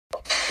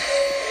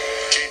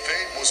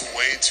was a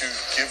way to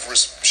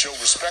show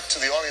respect to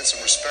the audience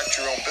and respect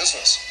your own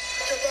business.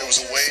 It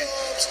was a way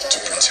to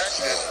protect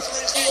it.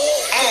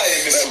 I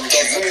am Mr.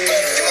 Richie Moon,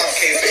 and I'm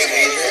K-Fame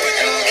Adrian,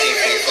 and I'm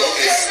K-Fame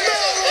Focus.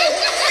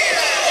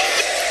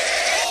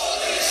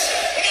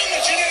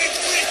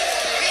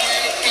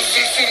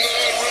 Position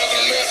I'd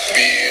rather not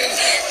be in,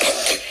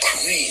 but the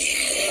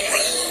cream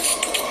runs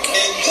to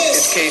the top.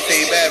 It's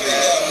K-Fame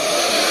Avenue.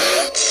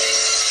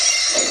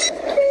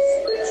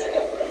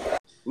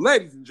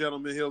 Ladies and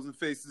gentlemen, Hills and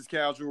Faces,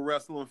 casual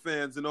wrestling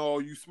fans, and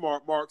all you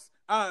smart marks,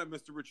 I am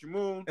Mr. Richie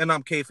Moon. And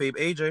I'm K-Fame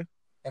AJ.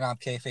 And I'm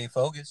K-Fame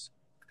Focus.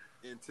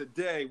 And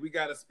today we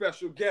got a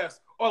special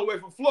guest all the way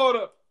from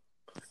Florida.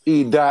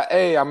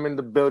 E.A. I'm in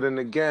the building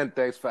again.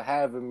 Thanks for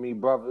having me,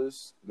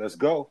 brothers. Let's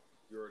go.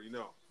 You already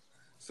know.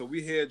 So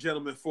we here,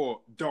 gentlemen, for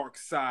Dark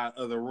Side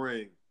of the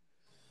Ring.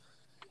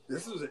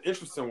 This is an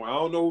interesting one. I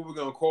don't know what we're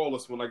gonna call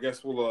this one. I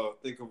guess we'll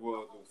think of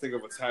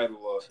a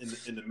title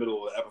in the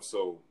middle of the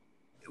episode.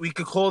 We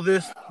could call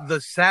this the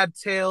Sad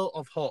Tale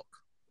of Hulk.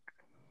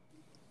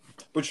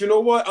 But you know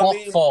what?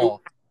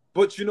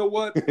 But you know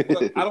what?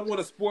 Look, I don't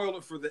want to spoil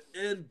it for the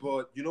end.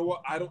 But you know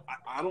what? I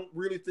don't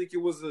really think it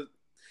was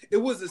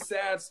a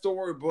sad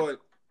story. But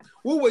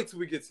we'll wait till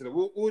we get to it.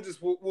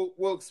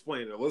 We'll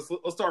explain it. Let's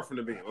start from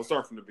the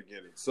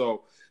beginning.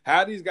 So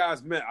how these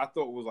guys met, I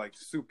thought was like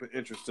super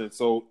interesting.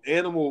 So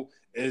Animal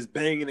is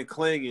banging and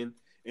clanging,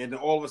 and then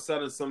all of a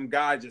sudden, some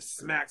guy just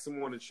smacks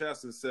him on the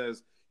chest and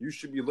says, "You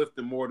should be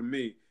lifting more than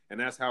me," and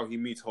that's how he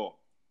meets Hulk.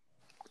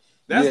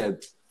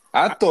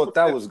 I thought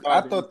that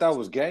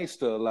was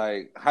gangster.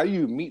 Like, how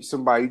you meet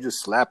somebody, you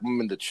just slap them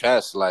in the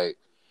chest. Like,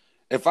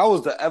 if I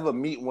was to ever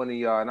meet one of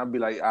y'all, and I'd be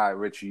like, "All right,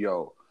 Richie,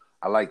 yo,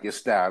 I like your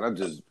style," and I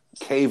just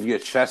cave your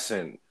chest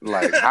in.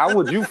 Like, how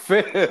would you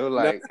feel?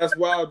 Like, that's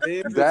wild,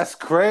 damn. That's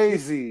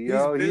crazy,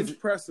 yo. He's bench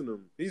pressing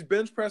him. He's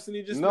bench pressing.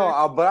 He just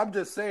but I'm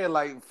just saying,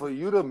 like, for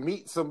you to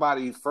meet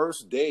somebody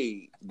first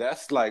day,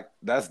 that's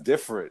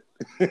different.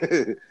 Yeah,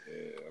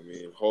 I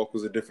mean, Hulk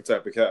was a different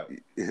type of cat.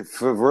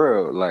 For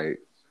real, like,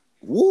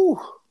 woo.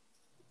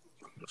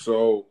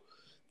 So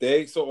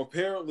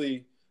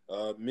apparently,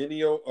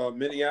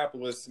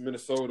 Minneapolis,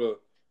 Minnesota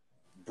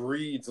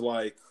breeds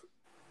like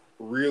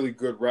really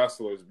good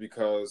wrestlers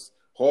because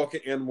Hulk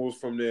and Animals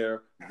from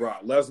there,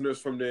 Brock Lesnar's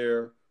from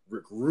there,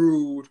 Rick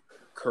Rude,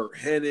 Kurt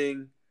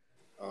Hennig.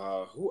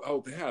 Who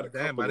else? They had a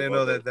couple. I didn't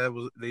know that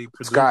was they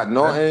produced Scott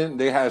Norton.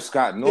 They had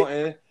Scott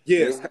Norton.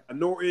 Yes,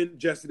 Norton,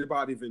 Jesse the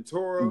Body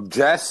Ventura.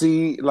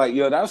 Jesse, like,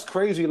 yo, that's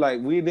crazy.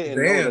 Like, we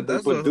didn't know that they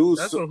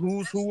produced. That's a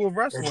who's who of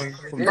wrestling.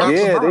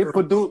 They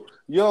produced.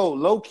 Yo,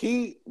 low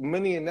key,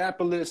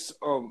 Minneapolis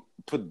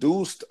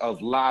produced a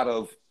lot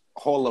of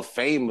Hall of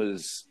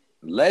Famers,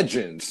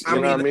 legends. You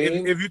know what I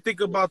mean? If you think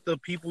about the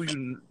people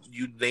you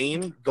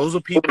named, those are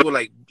people with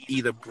like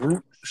either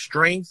brute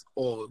strength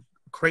or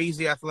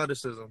crazy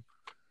athleticism.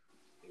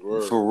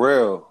 For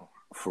real.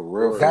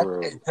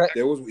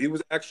 He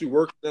was actually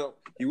working out.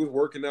 He was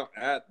working out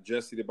at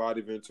Jesse the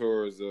Body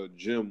Ventura's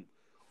gym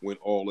when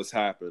all this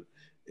happened,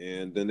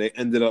 and then they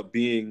ended up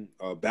being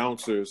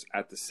bouncers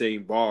at the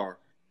same bar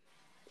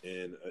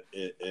in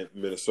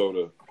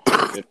Minnesota.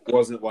 It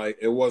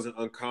wasn't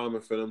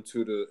uncommon for them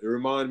to. It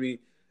reminded me.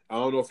 I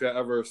don't know if y'all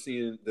ever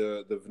seen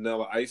the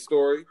Vanilla Ice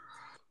story.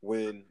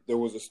 When there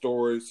was a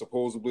story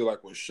supposedly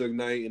like when Suge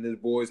Knight and his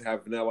boys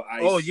have Vanilla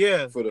Ice. Oh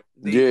yeah,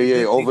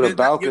 over the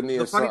balcony.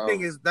 The funny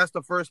thing is that's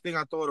the first thing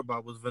I thought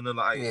about was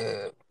Vanilla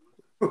Ice.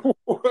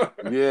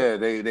 Yeah,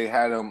 they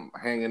had him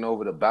hanging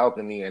over the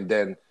balcony, and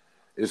then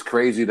it's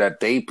crazy that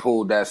they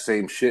pulled that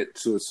same shit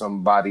to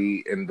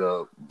somebody in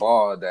the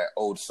bar that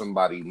owed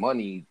somebody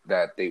money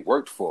that they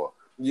worked for.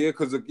 Yeah,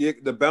 because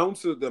the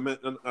bouncer,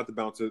 not the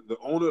bouncer, the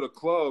owner of the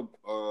club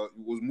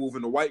was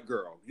moving the white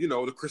girl. You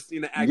know, the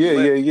Christina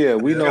Aguilera. Yeah.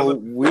 We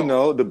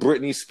know the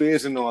Britney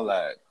Spears and all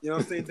that. You know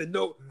what I'm saying?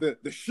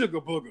 The sugar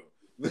booger,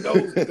 the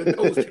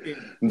nose king.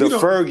 The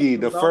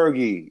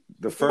Fergie.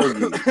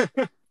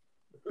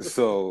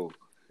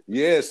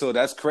 So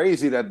that's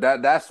crazy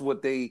that's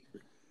what they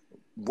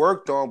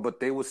worked on, but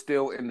they were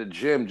still in the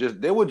gym.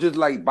 They were just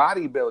like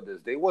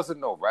bodybuilders. They wasn't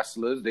no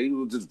wrestlers. They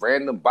were just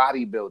random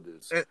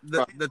bodybuilders.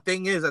 The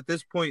thing is, at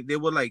this point, they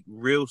were like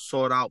real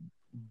sought out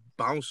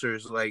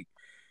bouncers. Like,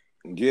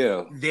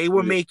 they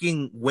were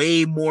making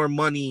way more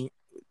money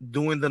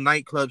doing the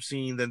nightclub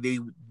scene than they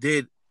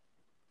did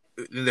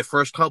in the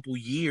first couple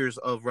years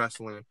of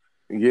wrestling.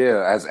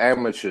 Yeah, as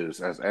amateurs,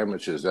 that's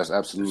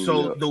absolutely.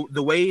 So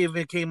the way it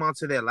even came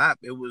onto their lap,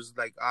 it was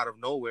like out of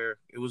nowhere.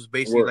 It was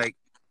basically like,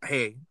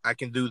 hey, I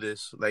can do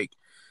this. Like,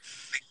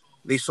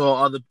 they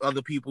saw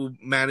other people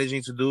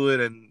managing to do it,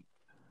 and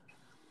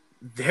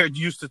they're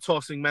used to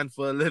tossing men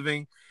for a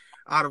living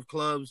out of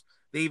clubs.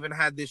 They even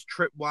had this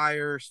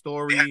tripwire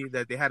story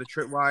that they had a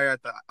tripwire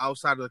at the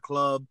outside of the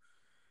club,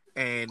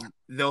 and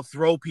they'll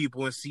throw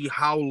people and see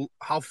how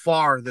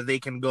far that they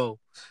can go.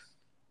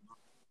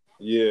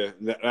 Yeah,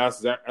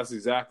 that's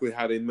exactly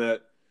how they met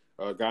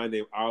a guy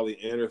named Ollie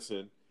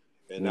Anderson.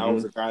 And that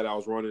was a guy that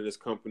was running this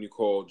company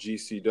called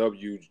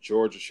GCW,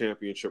 Georgia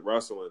Championship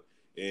Wrestling.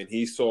 and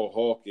he saw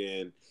Hawk,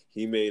 and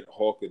he made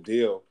Hawk a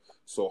deal.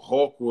 So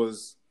Hawk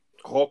was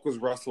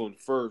wrestling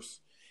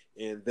first,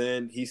 and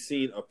then he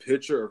seen a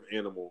picture of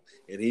Animal,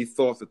 and he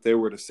thought that they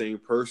were the same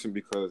person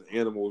because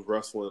Animal was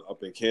wrestling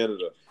up in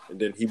Canada, and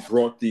then he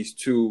brought these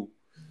two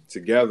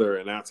together,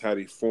 and that's how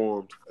they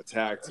formed a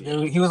tag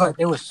team. He was like,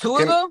 there was two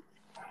of them?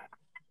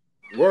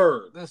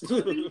 Word.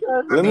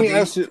 Let me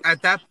ask you.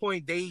 At that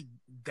point, they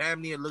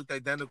damn near looked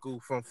identical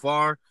from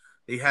far.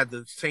 They had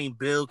the same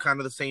build, kind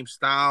of the same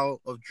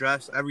style of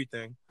dress,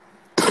 everything.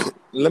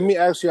 Let me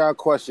ask you a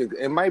question.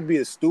 It might be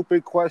a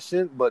stupid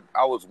question, but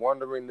I was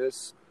wondering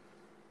this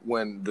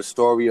when the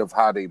story of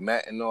how they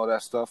met and all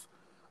that stuff.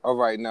 All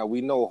right, now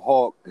we know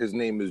Hawk, his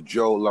name is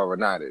Joe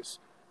Laurinaitis.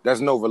 That's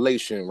no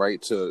relation,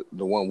 right, to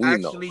the one we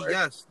know. Actually, right?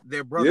 Yes,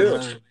 they're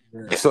brothers.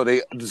 Yeah. So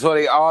they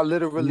are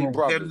literally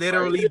brothers. They're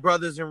literally right?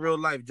 brothers in real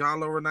life. John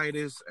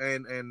Laurinaitis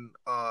and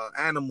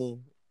Animal.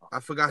 I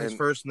forgot his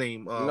first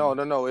name.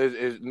 No.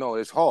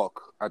 It's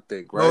Hawk, I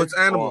think, right? No, it's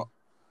Animal.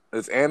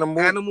 It's Animal.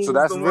 Animal so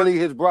that's really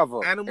his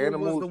brother. Animal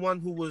was the one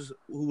who was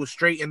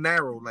straight and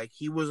narrow. Like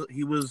he was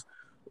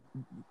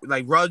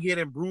like rugged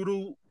and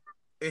brutal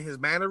in his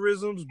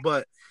mannerisms,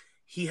 but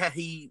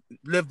he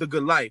lived a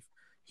good life.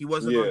 He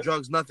wasn't on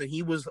drugs, nothing.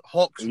 He was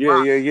Hawk's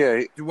rock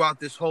throughout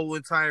this whole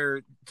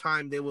entire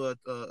time they were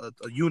a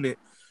unit.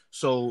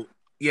 So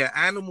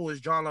Animal is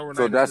John Laurinaitis.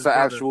 So that's the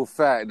actual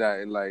fact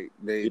that like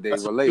they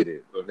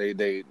related.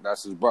 They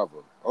that's his brother.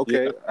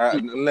 Okay,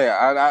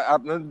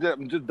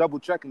 I'm just double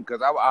checking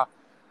because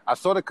I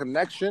saw the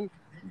connection,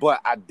 but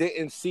I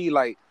didn't see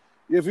like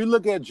if you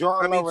look at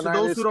John Laurinaitis to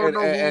those who don't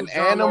know and who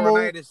John Animal,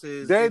 Laurinaitis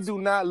is, they do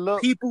not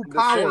look people the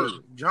power.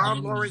 same.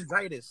 John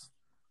Laurinaitis.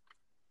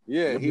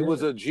 Yeah, he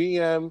was a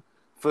GM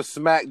for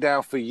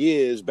SmackDown for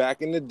years.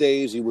 Back in the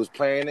days, he was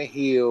playing a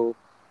heel.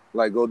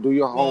 Like, go do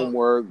your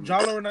homework.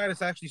 John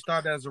Laurinaitis actually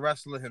started as a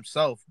wrestler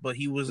himself, but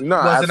he wasn't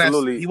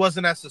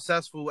as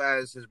successful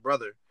as his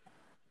brother.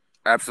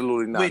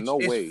 Absolutely not. Which no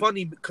is way.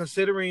 Funny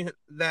considering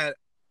that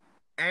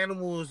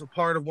Animal is a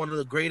part of one of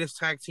the greatest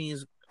tag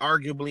teams,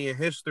 arguably in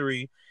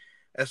history,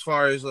 as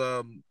far as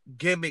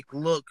gimmick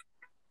look,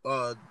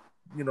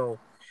 believability.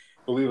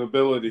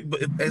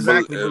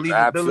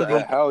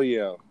 Believability. Hell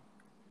yeah.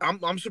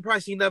 I'm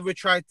surprised he never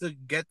tried to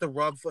get the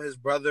rub for his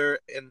brother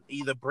and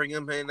either bring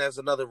him in as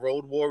another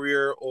road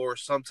warrior or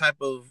some type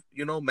of,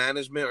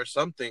 management or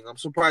something. I'm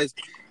surprised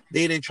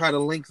they didn't try to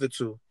link the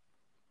two.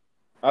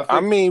 I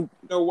mean,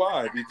 you know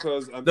why?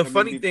 Because the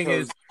funny thing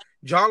is,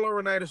 John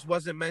Laurinaitis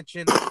wasn't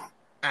mentioned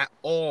at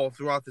all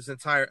throughout this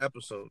entire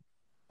episode.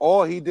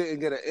 Or he didn't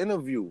get an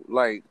interview.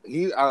 Like,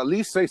 he at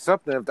least say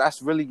something if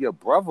that's really your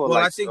brother. Well,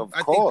 like, I think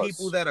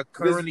people that are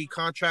currently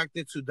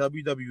contracted to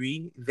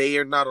WWE, they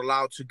are not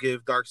allowed to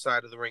give Dark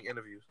Side of the Ring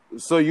interviews.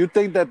 So you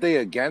think that they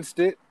against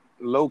it,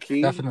 low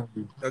key?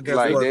 Definitely.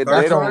 Like they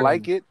don't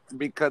like it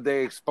because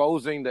they're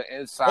exposing the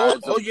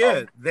insides.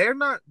 They're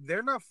not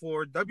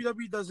for it.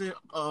 WWE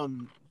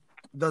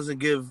doesn't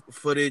give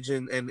footage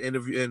and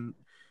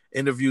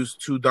interviews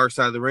to Dark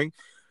Side of the Ring.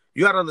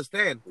 You got to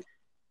understand.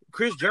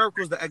 Chris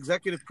Jericho is the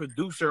executive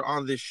producer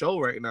on this show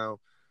right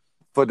now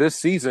for this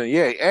season,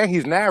 and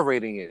he's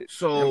narrating it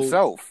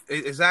himself.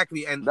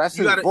 Exactly, and that's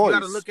you got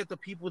to look at the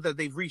people that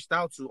they've reached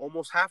out to.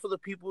 Almost half of the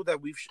people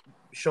that we've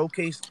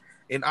showcased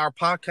in our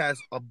podcast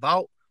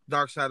about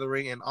Dark Side of the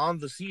Ring and on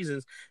the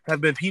seasons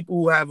have been people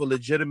who have a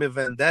legitimate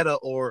vendetta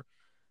or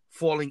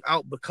falling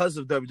out because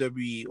of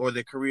WWE or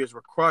their careers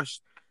were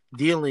crushed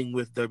dealing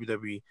with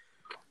WWE.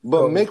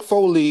 But Mick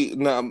Foley,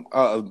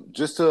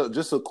 just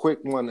a quick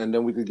one, and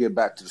then we could get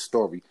back to the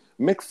story.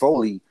 Mick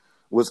Foley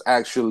was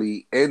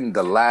actually in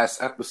the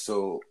last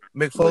episode.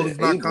 Mick Foley's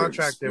not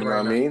contracted, you know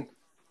what I mean?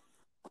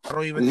 I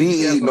don't even.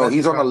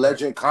 He's on a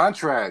legend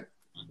contract.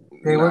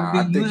 They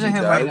wouldn't be using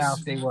him right now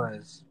if they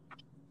was.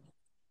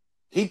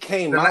 He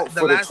came out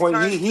for the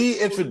 20. He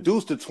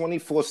introduced the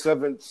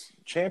 24/7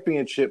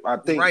 championship. I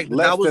think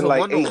less than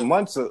like 8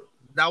 months.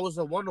 That was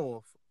a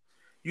one-off.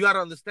 You got to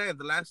understand,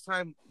 the last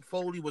time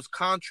Foley was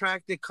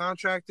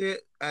contracted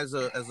as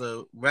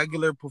a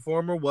regular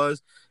performer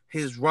was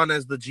his run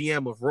as the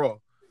GM of Raw.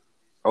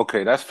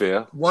 Okay, that's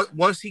fair.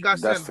 Once he got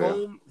sent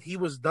home, he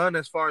was done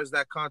as far as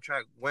that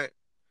contract went.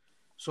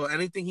 So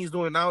anything he's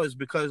doing now is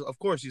because, of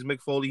course, he's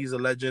Mick Foley. He's a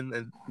legend,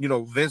 and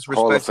Vince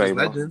respects his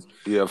legends.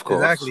 Yeah, of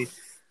course, exactly.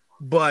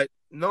 But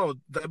no,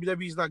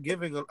 WWE's not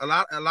giving a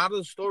lot. A lot of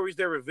the stories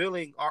they're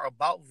revealing are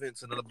about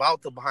Vince and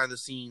about the behind the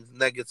scenes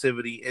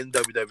negativity in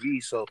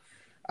WWE. So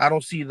I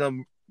don't see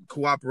them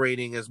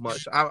cooperating as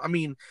much. I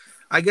mean,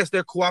 I guess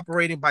they're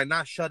cooperating by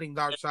not shutting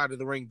Dark Side of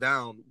the Ring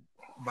down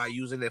by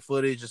using their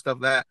footage and stuff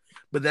like that.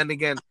 But then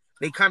again,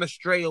 they kind of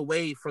stray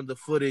away from the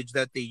footage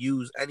that they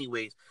use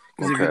anyways.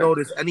 Because if you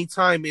notice,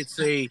 anytime it's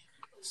a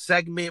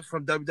segment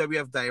from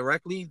WWF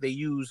directly, they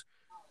use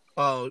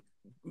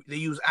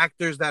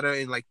actors that are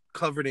in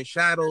covered in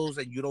shadows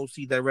and you don't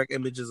see direct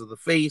images of the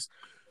face.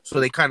 So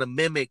they kind of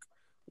mimic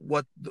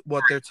what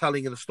they're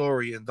telling in the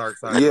story in Dark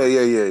Side.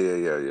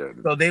 Yeah.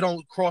 So they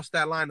don't cross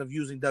that line of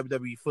using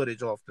WWE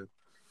footage often.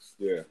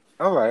 Yeah.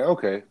 All right.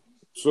 Okay.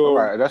 So all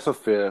right, that's a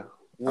fair.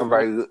 All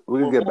right, we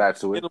can get back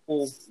to it.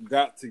 Animal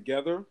got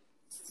together,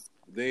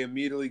 they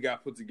immediately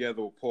got put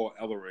together with Paul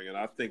Ellering, and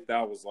I think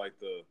that was like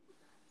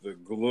the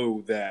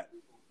glue that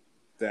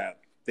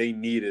they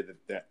needed,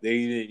 that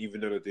they didn't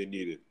even know that they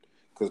needed,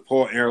 because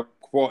Paul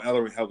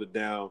Ellering held it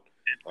down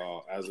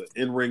as an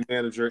in-ring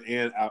manager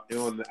and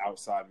on the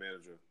outside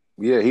manager.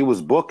 Yeah, he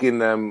was booking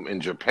them in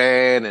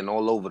Japan and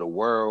all over the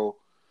world,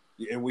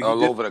 and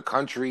all over the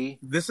country.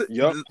 This is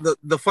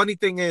the funny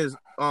thing is,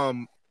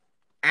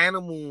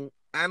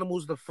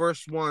 Animal's the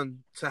first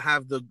one to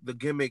have the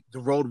gimmick, the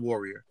Road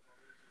Warrior.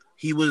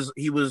 He was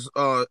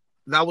that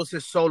was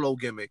his solo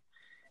gimmick.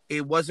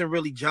 It wasn't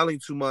really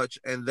gelling too much,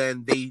 and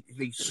then they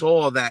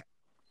saw that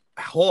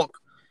Hawk,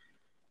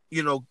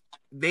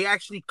 they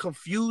actually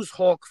confused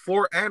Hawk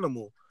for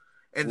Animal,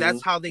 and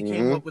that's how they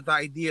came up with the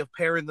idea of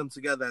pairing them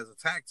together as a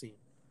tag team.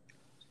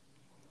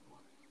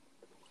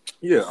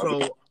 Yeah,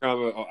 so I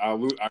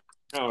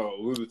kind of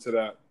alluded to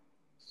that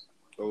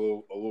a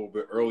little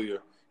bit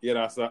earlier. Yeah,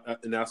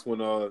 that's when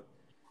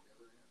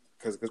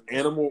because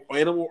Animal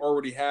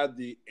already had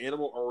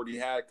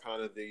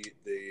kind of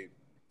the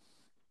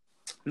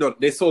no,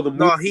 they saw the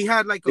movie. No, he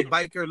had like a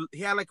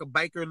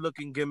biker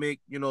looking gimmick,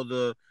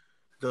 the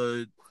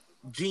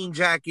jean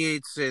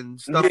jackets and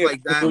stuff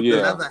like that. Yeah.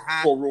 The leather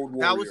hat.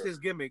 That was his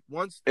gimmick.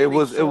 Once they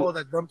saw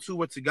that them two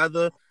were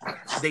together,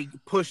 they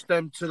pushed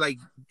them to like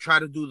try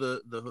to do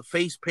the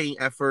face paint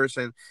at first,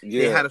 and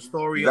they had a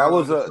story.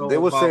 They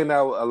were saying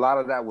that a lot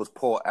of that was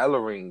Paul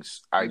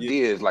Ellering's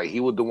ideas. Like he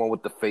was the one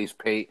with the face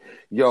paint.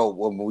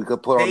 When we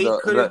could put on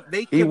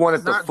he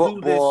wanted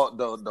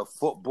the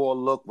football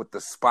look with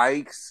the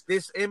spikes.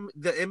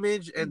 The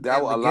image and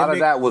that and a lot of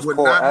that was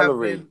Paul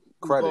Ellering.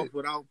 Credit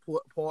without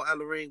Paul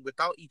Ellering,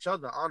 without each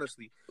other,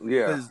 honestly.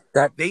 Yeah,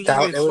 they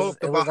even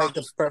talked about how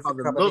the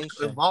look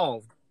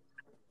evolved.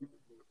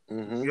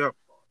 Mm-hmm. Yep.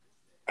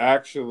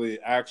 Actually,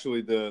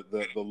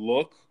 the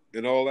look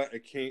and all that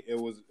it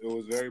was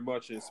very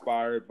much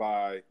inspired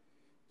by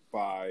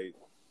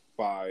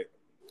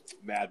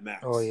Mad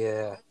Max. Oh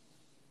yeah.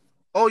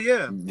 For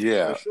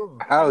sure.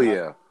 Hell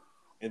yeah.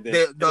 And then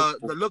the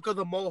look of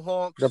the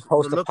mohawks, the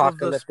post-apocalyptic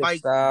the look of the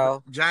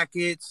style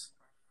jackets,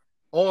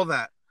 all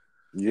that.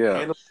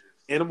 Yeah,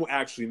 Animal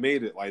actually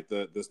made it. Like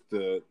the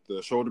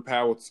shoulder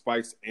pad with the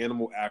spikes.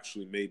 Animal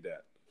actually made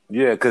that.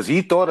 Yeah, because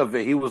he thought of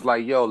it. He was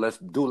like, "Yo, let's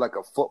do like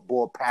a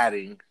football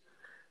padding,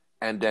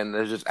 and then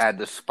let's just add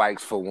the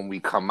spikes for when we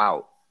come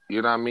out."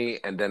 You know what I mean?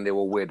 And then they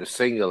will wear the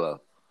singular,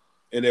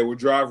 and they would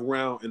drive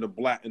around in a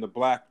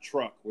black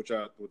truck, which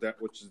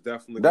is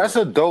definitely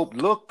a dope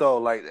look though.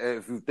 Like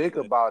if you think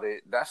about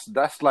it,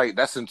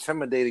 that's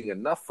intimidating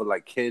enough for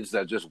like kids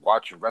that just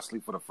watch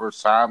wrestling for the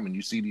first time, and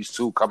you see these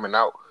two coming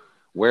out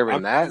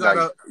wearing that.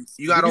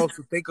 You gotta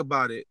also think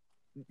about it.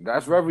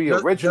 That's very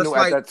original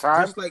at that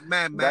time. Just like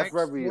Mad Max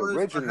was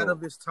ahead of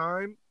his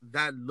time,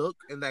 that look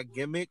and that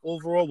gimmick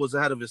overall was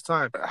ahead of his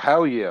time.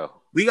 Hell yeah.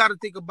 We got to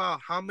think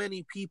about how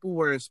many people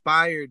were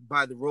inspired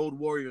by the Road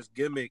Warriors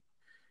gimmick.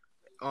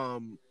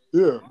 The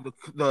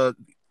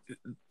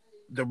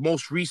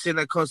most recent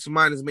that comes to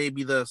mind is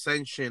maybe the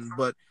Ascension,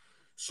 but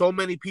so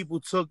many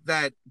people took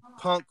that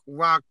punk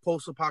rock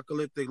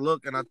post-apocalyptic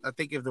look, and I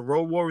think if the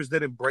Road Warriors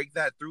didn't break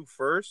that through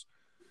first,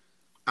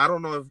 I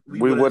don't know if we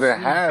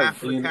wouldn't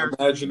have.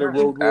 Imagine the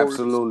Road Warriors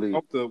absolutely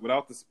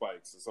without the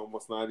spikes. It's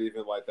almost not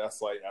even like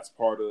that's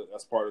part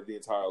of the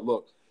entire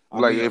look.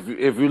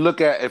 If you look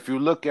at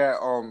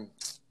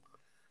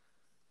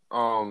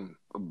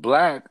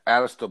Black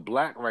Aleister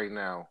Black right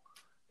now,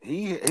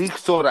 he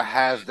sort of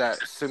has that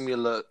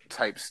similar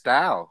type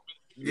style.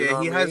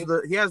 Yeah, he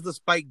has the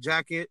spike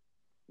jacket,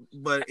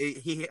 but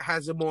he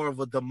has a more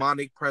of a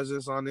demonic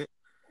presence on it.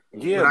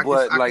 Yeah,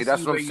 but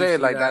that's what I'm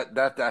saying. Like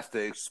that's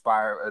the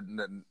expire, and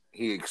then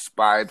he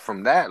expired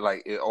from that.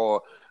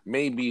 Or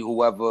maybe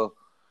whoever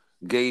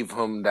gave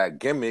him that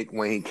gimmick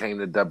when he came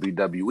to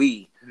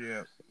WWE.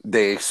 Yeah,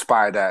 they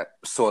expired that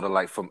sort of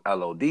like from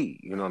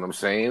L.O.D. You know what I'm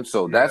saying?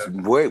 So that's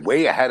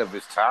way ahead of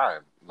his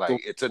time.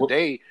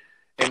 Today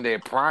in their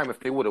prime, if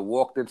they would have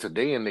walked in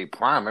today in their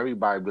prime,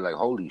 everybody would be like,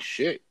 "Holy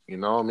shit!" You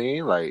know what I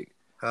mean?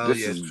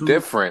 This is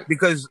different.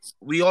 Because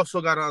we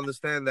also got to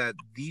understand that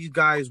these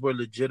guys were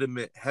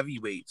legitimate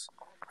heavyweights.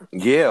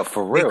 Yeah,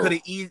 for real.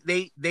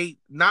 They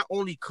not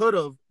only could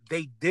have,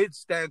 they did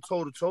stand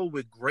toe to toe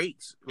with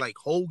greats like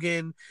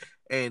Hogan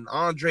and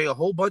Andre, a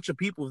whole bunch of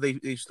people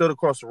they stood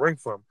across the ring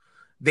from.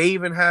 They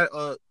even had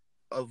a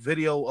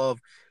video of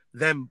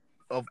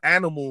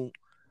Animal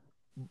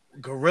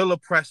gorilla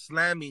press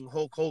slamming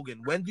Hulk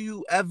Hogan. When do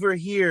you ever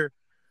hear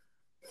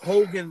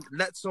Hogan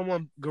let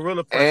someone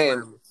gorilla press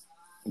slam him?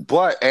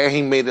 And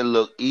he made it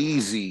look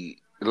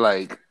easy,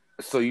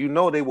 so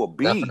they were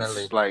beasts.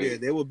 Definitely.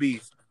 They were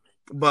beasts.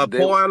 But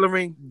Paul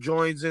Ellering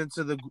joins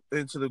into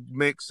the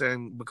mix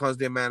and becomes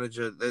their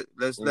manager.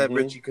 Let's let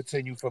Richie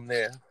continue from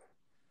there.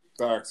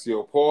 Facts,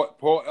 Paul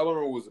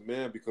Ellering was a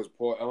man because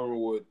Paul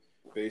Ellering would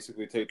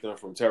basically take them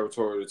from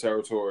territory to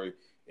territory,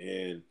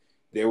 and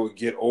they would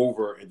get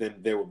over, and then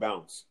they would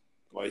bounce.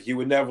 He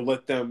would never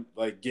let them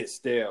get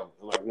stale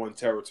in one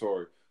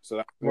territory. So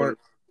that's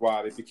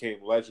why they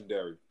became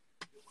legendary.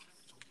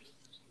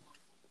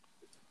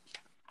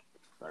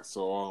 Right,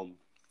 so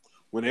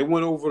when they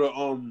went over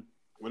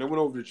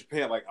to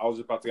Japan, like I was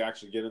about to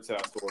actually get into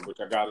that story, which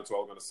I got into. I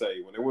was gonna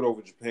say when they went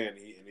over to Japan,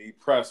 he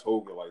pressed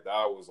Hogan, like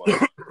that was like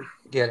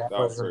that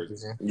was crazy.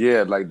 amazing.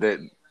 Yeah, like that.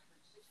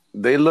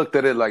 They looked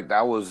at it like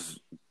that was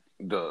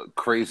the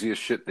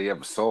craziest shit they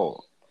ever saw,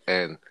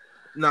 and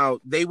now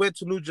they went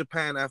to New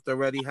Japan after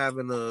already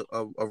having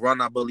a run,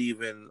 I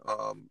believe, in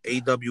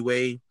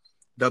AWA,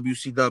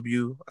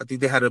 WCW. I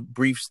think they had a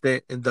brief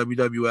stint in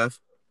WWF.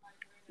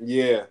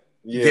 Yeah.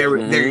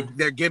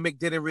 Their gimmick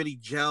didn't really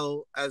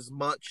gel as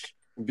much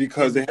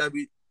because at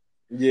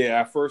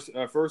first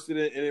it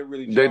didn't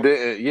really gel.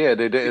 They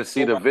didn't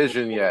see the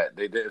vision yet.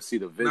 They didn't see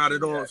the vision. Not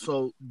at all. Yet.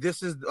 So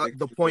this is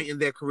the point in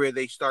their career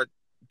they start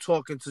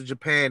talking to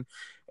Japan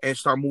and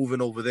start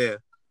moving over there.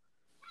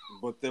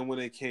 But then when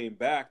they came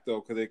back,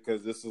 though,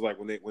 because this is like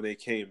when they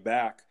came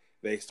back,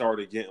 they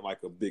started getting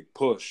like a big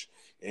push,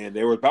 and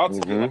they were about to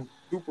get like a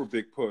super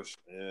big push.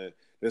 And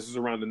this was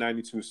around the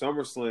 '92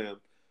 SummerSlam.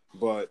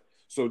 But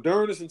so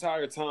during this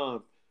entire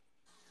time,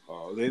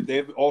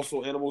 they've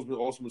also Animal's been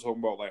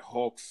talking about like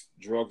Hulk's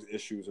drugs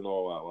issues and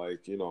all that.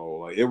 Like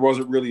like it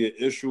wasn't really an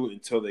issue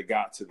until they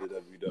got to the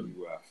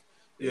WWF.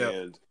 Yeah.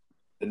 And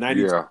the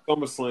 '92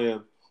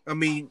 SummerSlam. I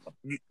mean,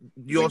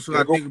 you also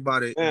got to think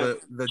about it.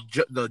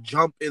 The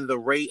jump in the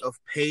rate of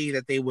pay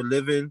that they were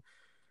living,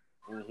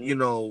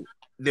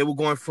 they were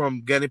going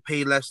from getting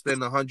paid less than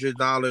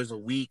 $100 a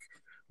week,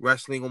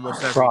 wrestling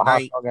almost every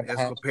night, as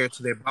compared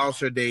to their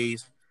bouncer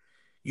days.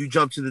 You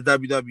jump to the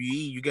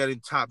WWE, you get in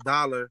top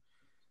dollar,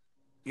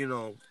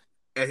 and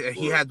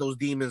he had those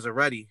demons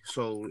already.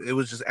 So it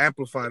was just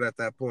amplified at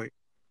that point.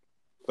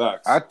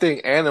 Facts. I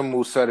think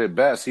Animal said it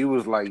best. He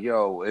was like,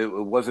 "Yo, it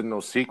wasn't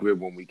no secret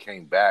when we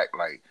came back.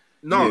 Like,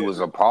 no, he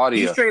was a partier.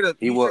 He straight up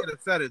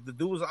said it. The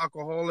dude was an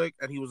alcoholic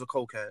and he was a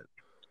cokehead.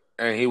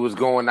 And he was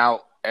going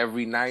out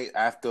every night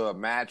after a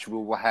match we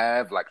will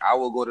have. Like, I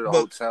will go to the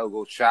hotel,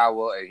 go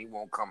shower, and he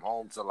won't come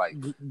home till like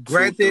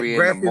 2-3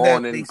 in the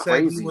morning. That they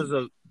said he was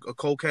a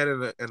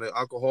cokehead and an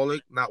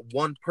alcoholic. Not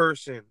one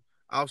person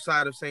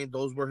outside of saying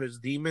those were his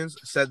demons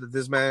said that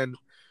this man,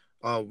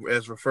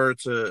 as referred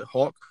to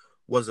Hawk,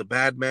 was a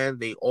bad man.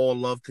 They all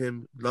loved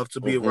him, loved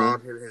to be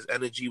around him. His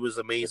energy was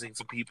amazing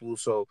to people.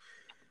 So,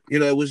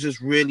 it was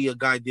just really a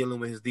guy dealing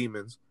with his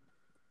demons.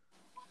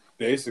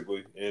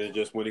 Basically. And it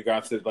just, when he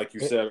got to, like you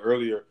said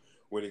earlier,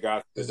 when he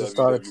got to the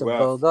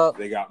WWF,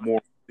 they got more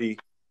money.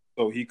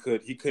 So he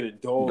could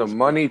indulge. The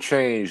money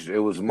changed. It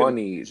was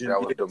money. That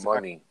was the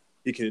money.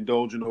 He can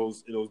indulge in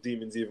those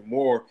demons even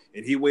more.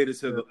 And he waited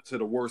to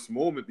the worst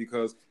moment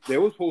because they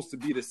were supposed to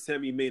be the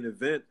semi-main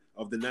event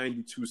of the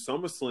 '92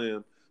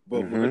 SummerSlam.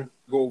 But when they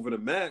go over the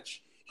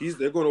match,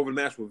 they're going over the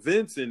match with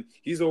Vince, and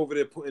he's over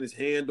there putting his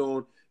hand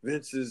on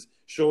Vince's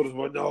shoulders.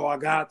 Well, no, I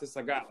got this.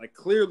 Like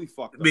clearly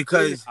fucked up.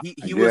 Because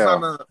he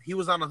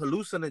was on a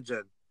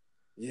hallucinogen.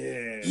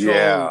 Yeah.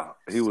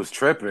 So he was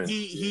tripping.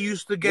 He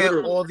used to get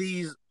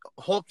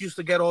Hulk used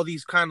to get all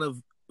these kind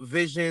of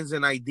visions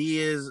and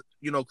ideas,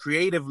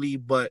 creatively,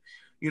 but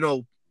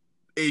it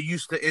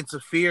used to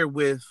interfere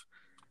with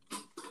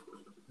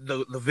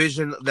the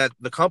vision that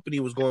the company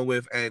was going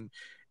with and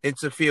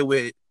interfere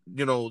with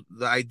the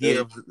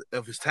idea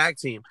of his tag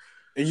team.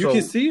 And you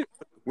can see it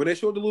when they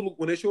showed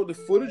the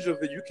footage of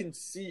it.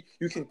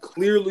 You can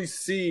clearly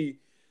see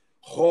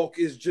Hulk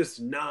is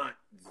just not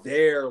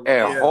there.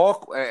 And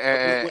Hulk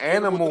and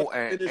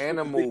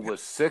Animal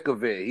was sick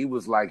of it. He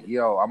was like,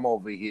 "Yo, I'm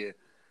over here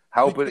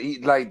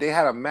helping." Like they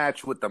had a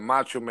match with the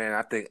Macho Man,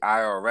 I think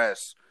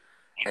IRS,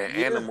 and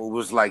Animal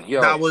was like,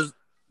 "Yo, that was."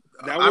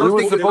 We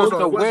were supposed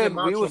to win.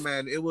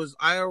 Man. It was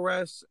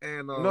IRS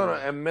and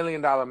 $1 Million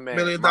Man. $1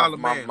 Million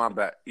Man. My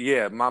bad.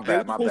 Yeah, my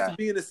bad. It was supposed to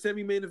be in a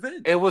semi-main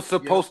event. It was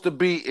supposed to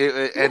be,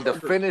 and the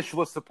finish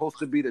was supposed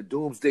to be the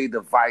Doomsday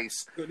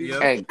Device.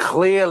 And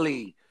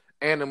clearly,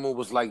 Animal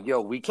was like,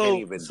 "Yo, we can't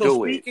even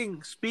do it."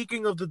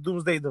 Speaking of the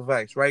Doomsday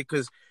Device, right?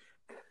 Because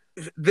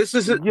this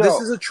is a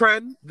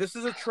trend. This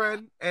is a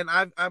trend, and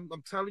I'm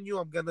telling you,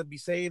 I'm gonna be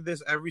saying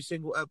this every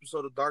single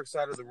episode of Dark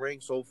Side of the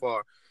Ring so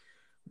far.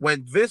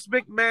 When Vince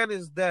McMahon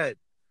is dead,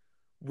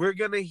 we're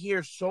going to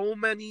hear so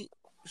many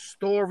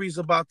stories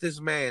about this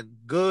man.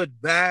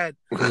 Good, bad.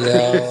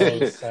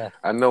 Yes.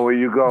 I know where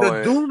you're going.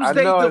 The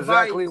Doomsday Device,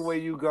 exactly where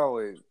you're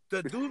going.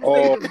 The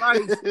Doomsday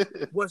Device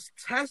was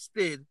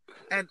tested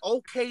and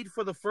okayed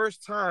for the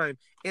first time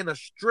in a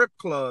strip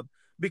club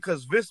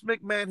because Vince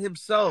McMahon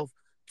himself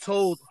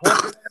told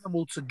Hulk and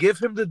Animal to give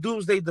him the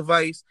Doomsday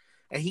Device,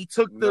 and he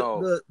took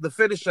the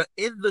finisher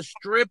in the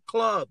strip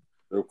club.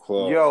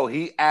 Yo,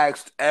 he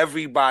asked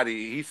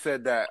everybody. He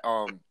said that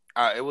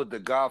it was The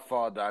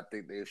Godfather. I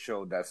think they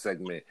showed that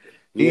segment.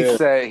 He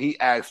said he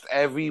asked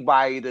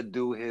everybody to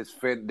do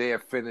their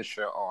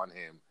finisher on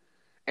him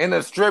in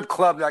a strip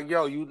club. Like,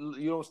 yo, you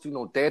don't see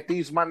no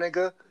daddies, my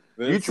nigga.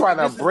 You trying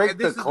to break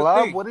the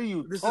club? What are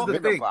you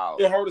talking about?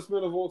 The hardest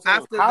man of all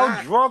time.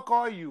 How drunk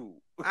are you?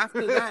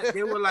 After that,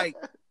 they were like,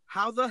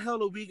 "How the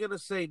hell are we gonna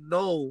say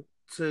no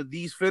to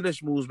these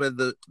finish moves when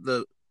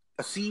the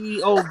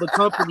CEO of the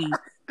company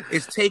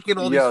is taking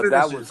all these Yo,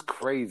 finishes. that was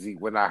crazy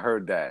when I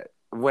heard that.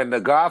 When the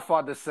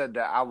Godfather said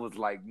that, I was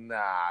like,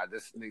 nah,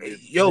 this nigga.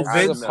 Yo,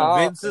 Vince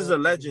Vince is a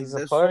legend. He's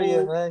a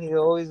partier, man. He's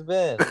always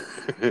been.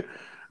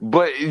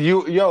 But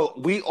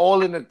we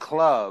all in the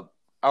club.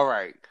 All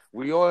right.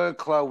 We all in the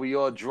club, we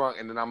all drunk,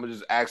 and then I'm gonna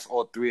just ask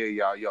all three of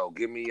y'all, yo,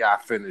 give me y'all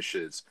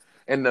finishes.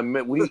 In the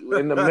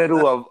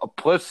middle of a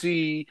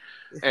pussy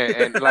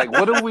and like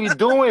what are we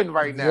doing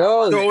right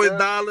now? Yo, throwing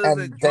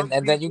dollars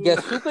and then you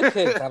get super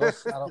kicked. I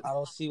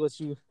don't see what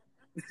you.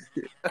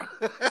 You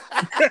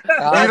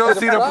don't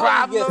see the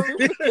problem? You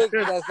get super kicked,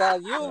 but that's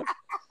not you.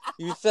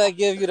 You said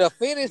give you the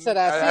finish, and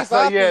I see. That's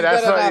on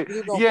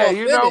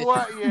you know finish.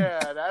 what?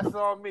 Yeah, that's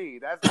on me.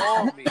 That's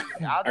on me.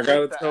 I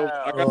gotta tell.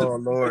 Oh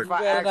Lord! If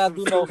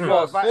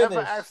I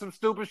ever ask some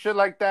stupid shit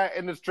like that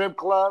in the strip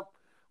club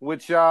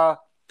with y'all,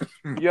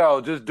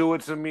 yo, just do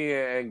it to me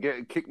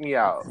and kick me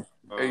out.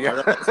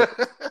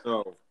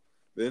 No,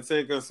 Vince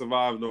ain't gonna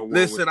survive no one.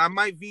 Listen, I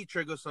might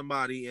V-trigger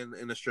somebody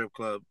in a strip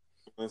club.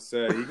 I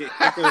said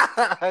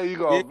you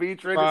gonna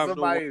V-trigger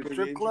somebody in a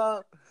strip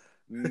club?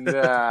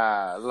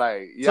 Nah,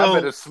 like y'all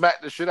better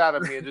smack the shit out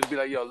of me and just be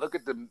like, "Yo, look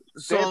at the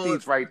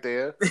titties right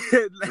there."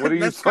 What are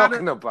you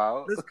talking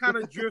about? Let's kind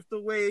of drift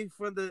away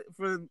from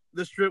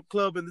the strip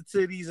club and the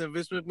titties and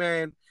Vince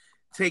McMahon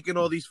taking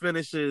all these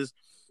finishes.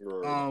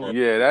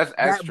 Yeah, that's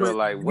extra.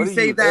 Like, what are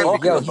you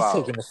talking about?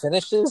 He's taking the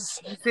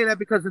finishes. You say that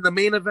because in the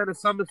main event of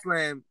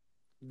SummerSlam,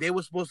 they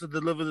were supposed to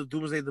deliver the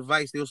Doomsday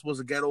Device. They were supposed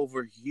to get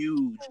over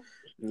huge.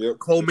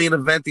 Co-main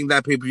eventing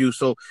that pay-per-view.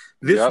 So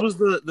this was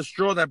the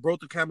straw that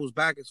broke the camel's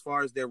back as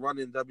far as their run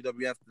in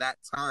WWF that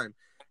time.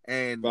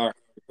 And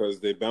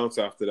because they bounced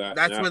after that.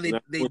 That's when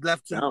they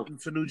left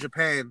to New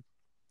Japan.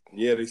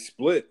 Yeah, they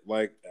split.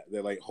 Like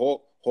they're like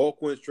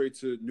Hulk went straight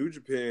to New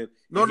Japan.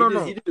 No.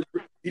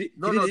 He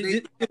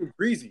did him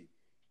greasy.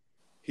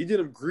 He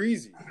did him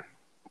greasy.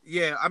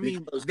 Yeah, I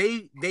mean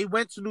they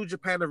went to New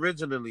Japan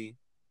originally,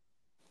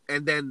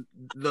 and then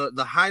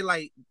the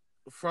highlight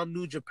from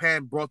New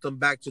Japan brought them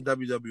back to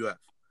WWF.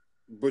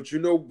 But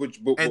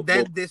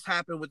this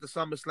happened with the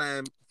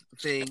SummerSlam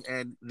thing,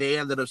 and they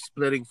ended up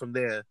splitting from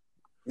there.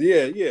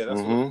 Yeah,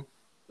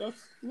 that's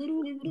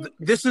literally what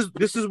this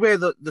is where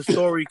the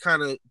story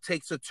kind of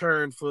takes a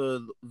turn for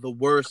the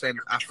worse, and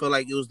I feel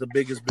like it was the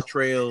biggest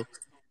betrayal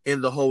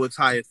in the whole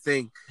entire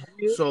thing.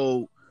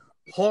 So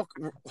Hawk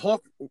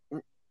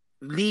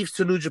leaves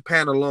to New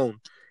Japan alone,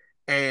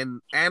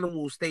 and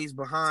Animal stays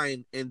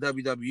behind in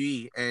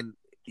WWE, and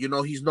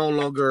he's no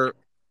longer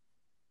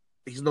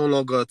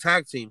a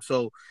tag team.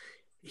 So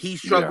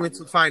he's struggling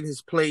to find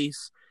his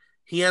place.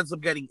 He ends up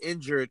getting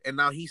injured, and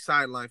now he's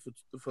sidelined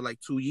for like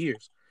 2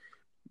 years.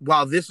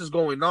 While this is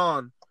going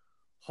on,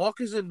 Hawk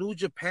is in New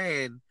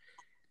Japan,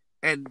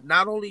 and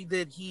not only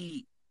did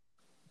he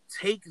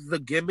take the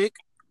gimmick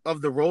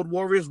of the Road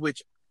Warriors,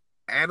 which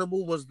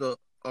Animal was the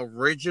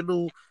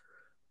original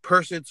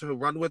person to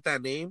run with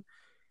that name,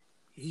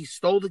 he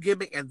stole the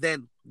gimmick and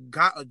then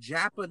got a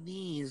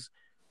Japanese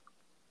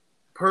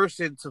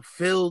person to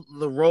fill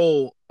the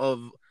role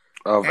of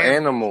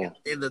Animal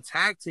in the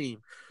tag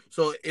team.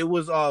 So it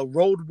was a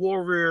Road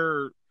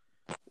Warrior.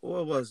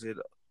 What was it?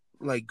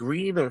 Like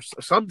green or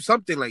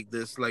something like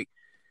this. Like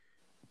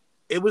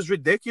it was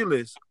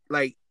ridiculous.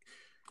 Like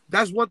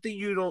that's one thing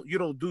you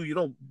don't do. You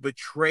don't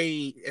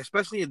betray,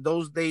 especially in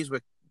those days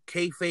where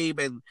kayfabe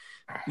and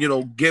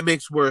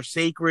gimmicks were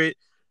sacred.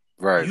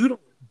 Right. You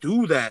don't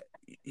do that.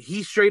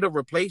 He straight up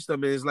replaced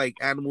them, and it's like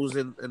Animals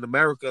in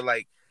America.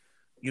 Like,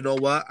 you know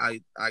what?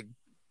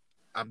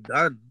 I'm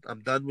done. I'm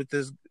done with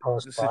this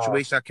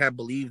situation. I can't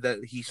believe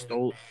that he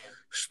stole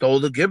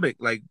the gimmick.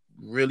 Like,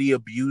 really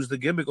abused the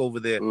gimmick over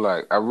there.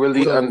 Like, I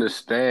really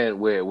understand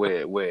where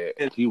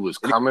he was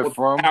coming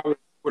from.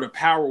 With the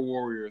Power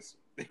Warriors.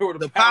 They were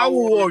the Power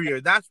Warrior.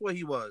 That's what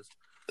he was.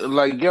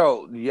 Like,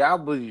 yo,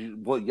 y'all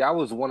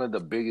was one of the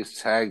biggest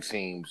tag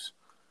teams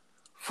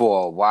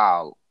for a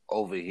while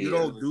over here. You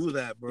don't do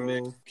that,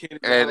 bro.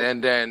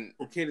 And then,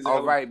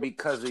 all right,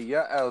 because of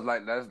your L,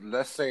 like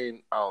let's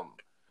say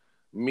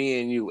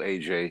me and you,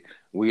 AJ,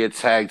 we a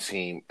tag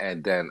team,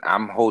 and then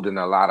I'm holding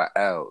a lot of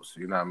L's.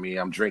 You know what I mean?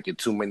 I'm drinking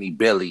too many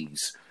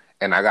Billies,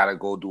 and I gotta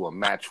go do a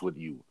match with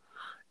you.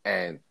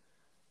 And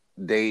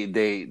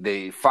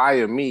they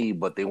fire me,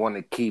 but they want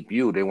to keep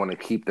you. They want to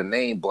keep the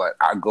name, but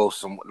I go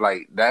some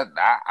like that.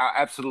 I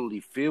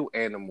absolutely feel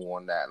Animal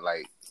on that.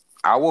 Like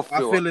I will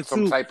feel it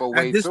some type of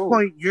way too. At this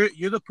point,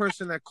 you're the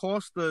person that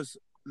cost us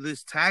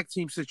this tag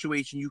team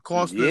situation. You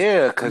cost us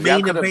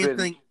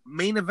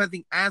main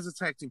eventing as a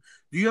tag team.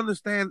 Do you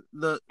understand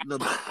the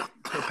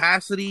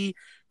capacity,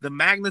 the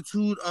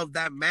magnitude of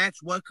that match?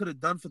 What could have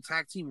done for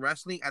tag team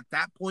wrestling at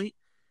that point?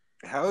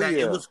 Hell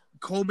yeah! It was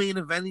co-main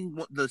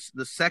eventing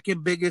the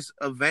second biggest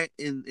event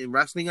in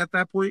wrestling at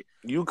that point.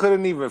 You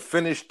couldn't even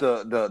finish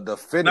the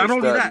finish. Not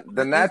only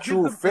the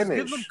natural finish.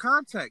 Let's give them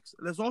context.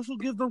 Let's also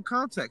give them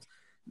context.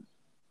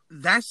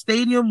 That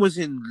stadium was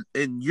in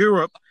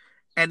Europe,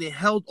 and it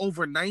held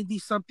over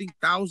 90-something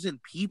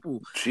thousand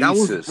people. Jesus. That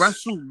was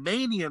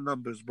WrestleMania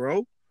numbers,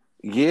 bro.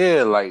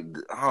 Yeah, like,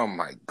 oh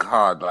my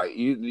God, like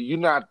you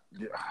not.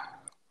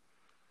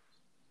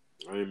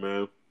 Hey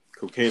man,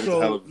 cocaine is a hell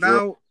So of a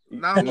drug.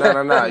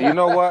 now, No. You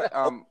know what?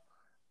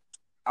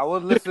 I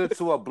was listening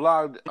to a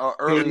blog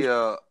Cocaine is earlier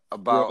a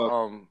about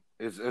drug.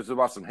 it's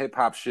about some hip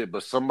hop shit,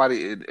 but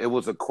it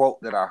was a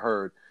quote that I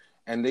heard,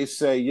 and they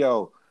say,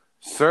 "Yo,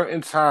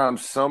 certain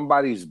times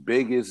somebody's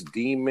biggest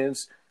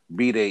demons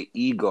be their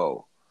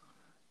ego,"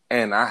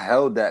 and I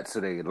held that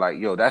today. Like,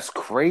 yo, that's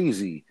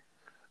crazy.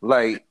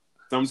 Like,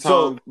 so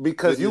Sometimes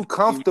because you biggest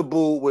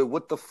comfortable with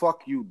what the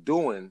fuck you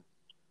doing,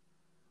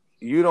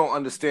 you don't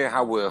understand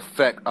how it will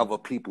affect other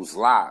people's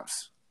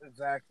lives.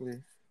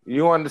 exactly.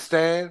 You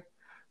understand?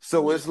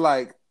 So it's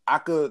like I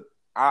could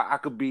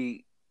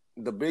be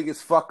the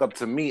biggest fuck up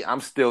to me.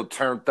 I'm still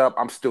turned up.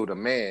 I'm still the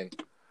man,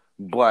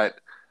 but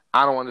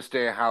I don't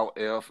understand how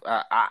if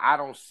I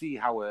don't see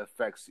how it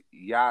affects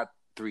y'all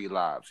three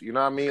lives. You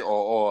know what I mean?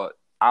 Or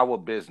our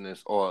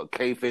business or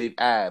kayfabe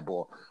ab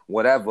or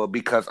whatever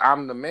because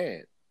I'm the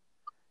man.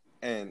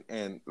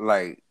 And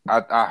like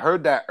I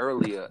heard that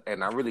earlier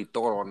and I really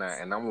thought on that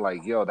and I'm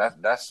like, yo,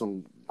 that's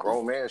some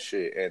grown man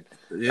shit. And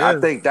I Yeah,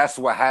 think that's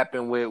what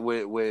happened with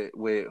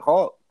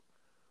Hulk.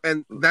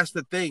 and that's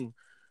the thing.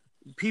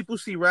 People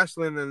see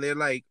wrestling and they're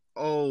like,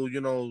 "Oh,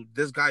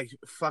 this guy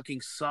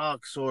fucking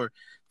sucks," or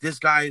 "This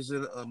guy is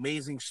an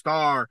amazing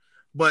star."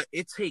 But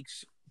it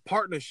takes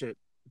partnership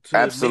to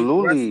make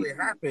Absolutely. wrestling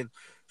happen.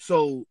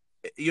 So,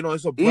 it's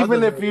a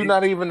Even if brotherhood. you're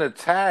not even a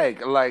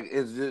tag, like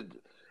is it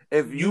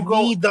if You you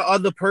go need the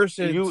other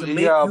person you to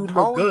make you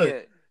look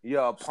good.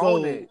 your So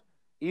opponent,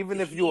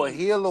 even if you're a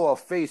he, heel or a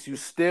face, you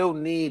still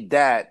need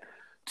that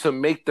to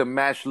make the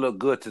match look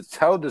good, to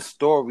tell the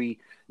story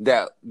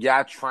that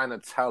y'all trying to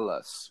tell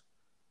us.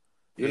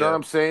 You know what yeah.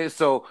 I'm saying?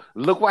 So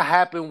look what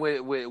happened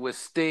with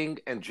Sting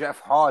and Jeff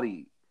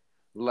Hardy.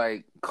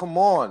 Like, come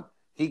on.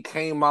 He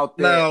came out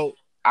there Now,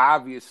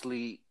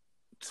 obviously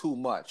too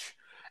much.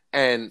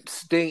 And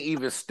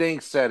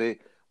Sting said it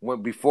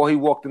when before he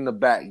walked in the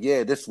back.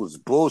 Yeah, this was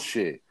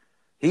bullshit.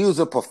 He was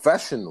a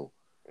professional.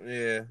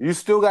 yeah. You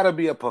still gotta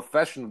be a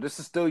professional. This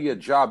is still your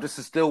job. This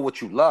is still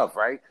what you love,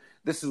 right?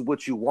 This is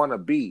what you wanna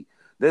be.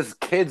 There's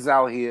kids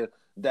out here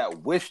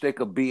that wish they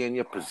could be in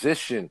your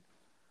position.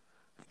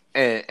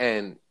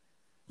 And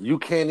you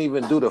can't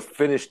even do to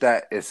finish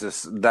that. It's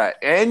just that,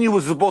 and you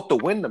was supposed to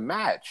win the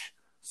match,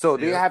 so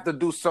they Yeah. have to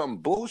do something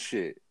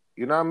bullshit.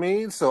 You know what I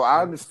mean? So I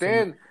So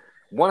understand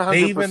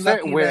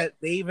 100% where,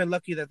 they even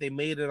lucky that they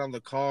made it on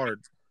the card.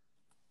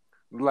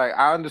 like,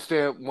 I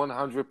understand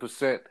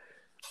 100%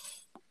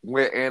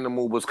 where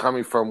Animal was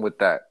coming from with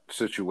that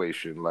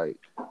situation. Like,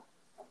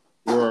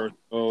 Word.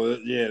 Oh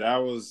yeah, that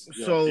was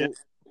So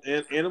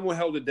and Animal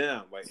held it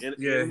down. Like yeah,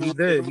 Animal, he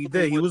did. He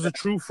did. He was a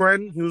true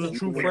friend. He was a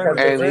true friend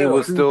and and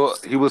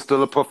he was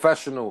still a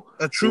professional.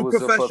 a He true was a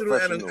professional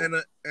professional.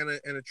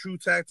 and a true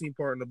tag team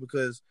partner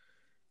because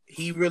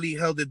he really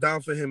held it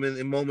down for him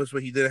in moments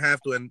where he didn't have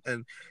to,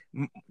 and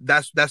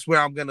that's where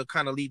I'm gonna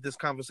kind of lead this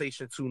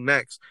conversation to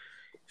next.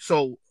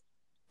 So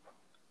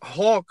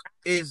Hawk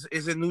is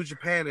in New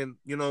Japan, and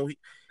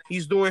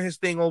he's doing his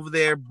thing over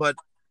there, but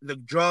the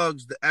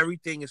drugs,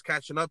 everything is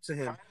catching up to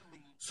him.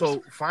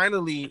 So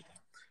finally,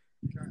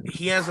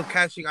 he ends up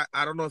catching.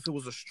 I don't know if it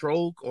was a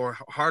stroke or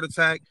a heart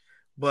attack,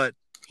 but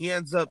he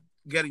ends up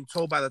getting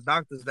told by the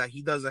doctors that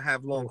he doesn't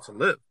have long to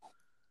live.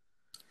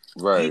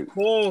 He Right.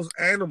 calls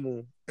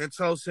Animal and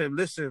tells him,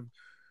 "Listen,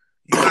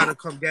 you gotta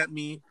come get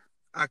me.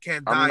 I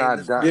can't I'm die in not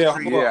this dying. yeah.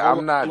 country." Yeah,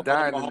 I'm not Hold on,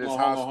 dying in hold this on,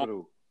 hold on,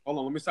 hospital. hold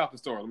on. Let me stop the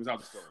story.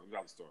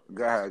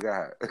 Go ahead.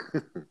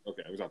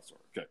 Okay, let me stop the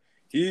story. Okay,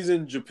 he's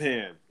in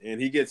Japan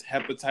and he gets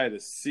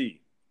hepatitis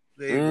C.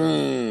 There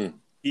you go.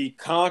 He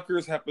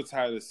conquers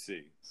hepatitis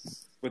C,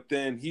 but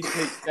then he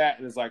takes that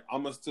and is like,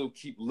 I'm gonna still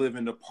keep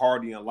living the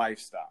party and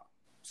lifestyle.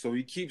 So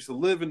he keeps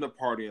living the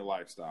party and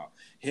lifestyle.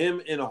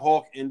 Him and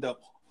Hawk end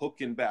up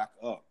hooking back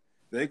up.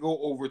 They go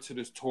over to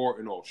this tour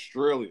in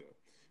Australia.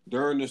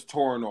 During this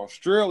tour in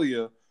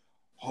Australia,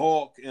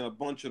 Hawk and a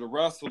bunch of the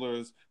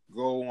wrestlers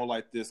go on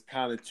like this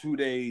kind of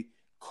 2-day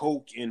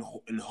coke and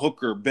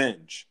hooker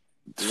binge.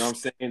 You know what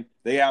I'm saying?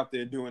 They out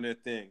there doing their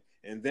thing.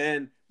 And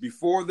then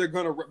before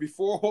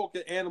Hawk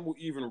and Animal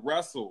even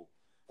wrestle,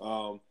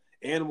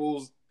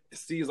 Animals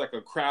sees like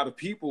a crowd of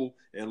people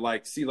and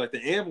like see like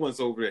the ambulance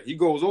over there. He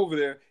goes over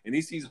there and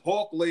he sees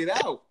Hawk laid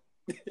out.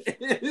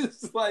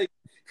 It's like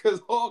because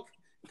Hawk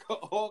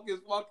is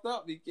fucked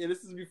up, and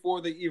this is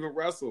before they even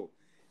wrestle.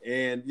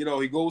 And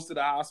he goes to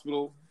the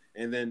hospital,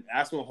 and then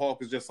that's when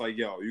Hawk is just like,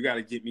 "Yo, you got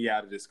to get me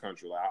out of this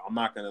country. Like, I'm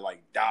not gonna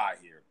like die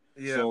here."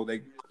 Yeah. So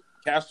they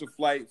catch the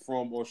flight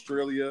from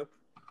Australia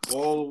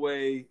all the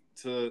way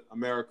to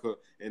America,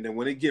 and then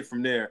when they get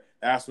from there,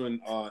 that's when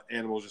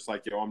Animal's just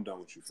like, "Yo, I'm done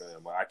with you,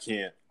 fam. Like, I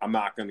can't. I'm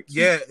not gonna keep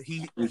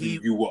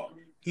you up."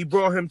 He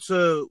brought him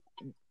to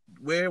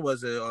where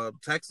was it?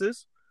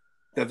 Texas.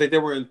 I think they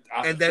were in.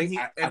 And then he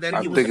was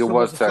think it supposed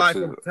was to fly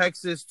Texas. from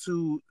Texas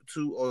to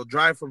or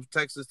drive from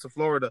Texas to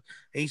Florida.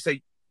 And he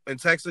said in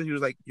Texas, he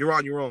was like, "You're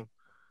on your own.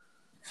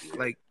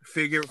 Like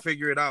figure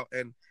it out."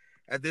 And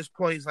at this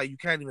point, it's like you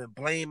can't even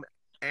blame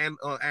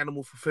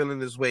Animal fulfilling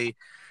his way,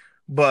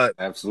 but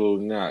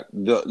absolutely not.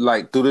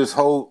 Like through this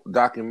whole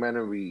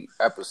documentary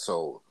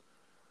episode,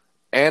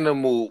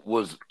 Animal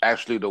was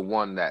actually the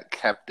one that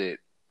kept it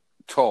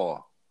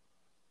tall.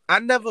 I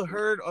never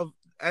heard of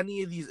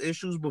any of these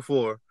issues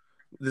before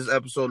this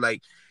episode.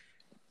 Like,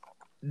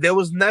 there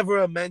was never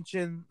a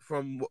mention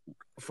from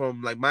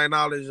like my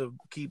knowledge of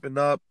keeping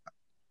up.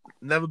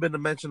 Never been to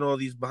mention all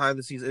these behind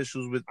the scenes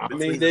issues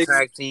between the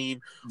tag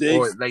team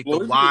or like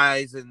the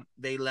Wise and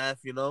they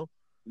left. You know,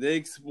 they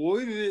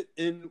exploited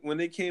it when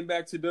they came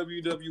back to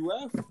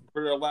WWF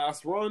for their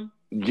last run.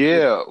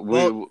 Yeah,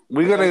 we're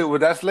gonna.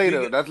 That's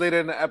later. That's later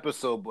in the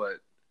episode. But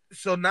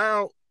so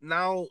now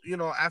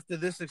after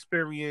this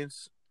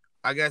experience,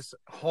 I guess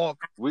Hawk.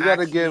 We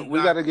gotta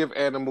give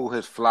Animal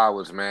his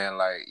flowers, man.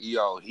 Like,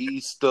 yo, he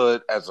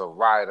stood as a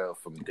rider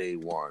from day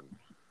one.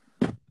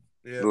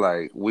 Yeah.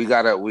 Like we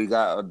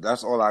got.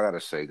 That's all I gotta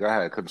say. Go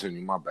ahead,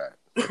 continue. My bad.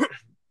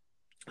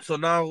 So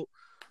now,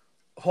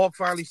 Hawk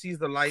finally sees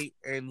the light,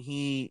 and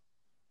he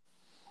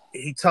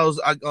tells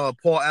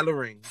Paul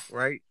Ellering,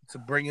 right, to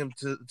bring him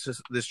to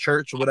this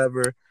church or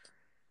whatever.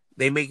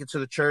 They make it to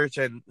the church,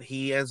 and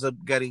he ends up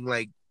getting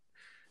like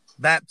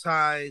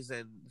baptized,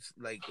 and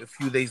like a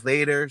few days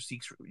later,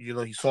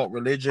 he sought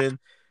religion.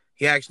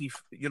 He actually,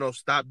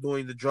 stopped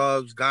doing the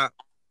drugs, got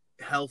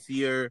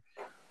healthier,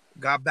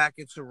 got back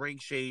into ring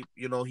shape.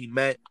 He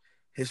met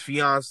his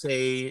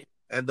fiance,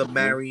 ended up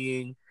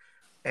marrying,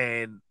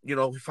 and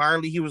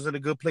finally he was in a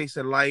good place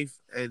in life,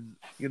 and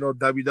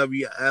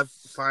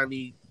WWF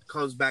finally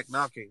comes back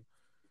knocking,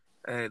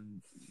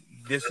 and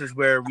this is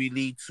where we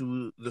lead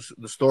to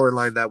the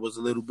storyline that was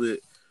a little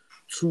bit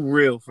too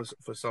real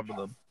for some of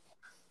them.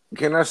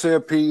 Can I say a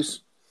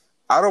piece?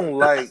 I don't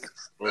like.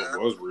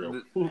 It was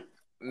real.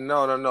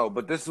 No.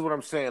 But this is what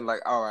I'm saying. Like,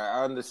 all right,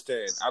 I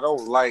understand. I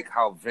don't like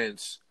how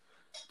Vince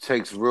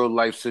takes real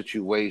life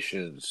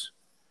situations,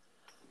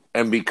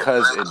 and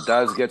because it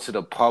does get to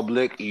the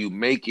public, you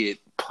make it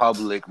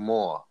public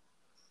more.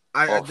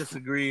 I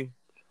disagree.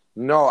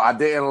 No, I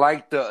didn't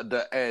like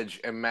the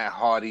Edge and Matt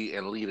Hardy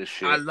and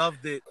leadership. I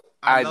loved it.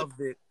 Because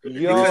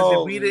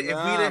if we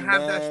didn't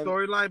have that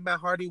storyline,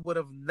 Matt Hardy would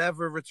have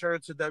never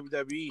returned to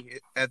WWE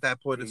at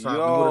that point in time.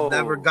 We would have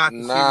never got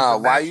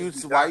to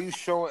see why you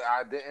showing?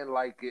 I didn't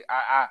like it.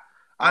 I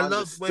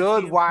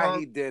understood why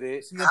he did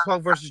it. CM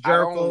Punk versus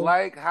Jericho. I don't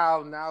like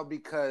how now,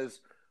 because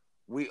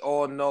we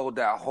all know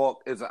that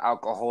Hawk is an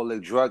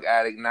alcoholic, drug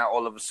addict. Now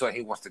all of a sudden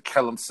he wants to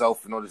kill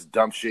himself and all this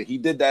dumb shit. He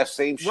did that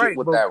same shit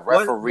with that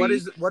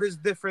referee. What is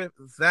different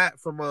that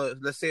from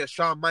let's say a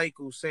Shawn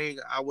Michaels saying,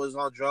 I was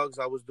on drugs,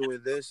 I was doing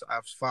this,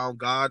 I've found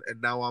God,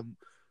 and now I'm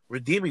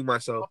redeeming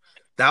myself.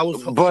 That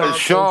was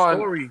Shawn's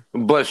story.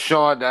 But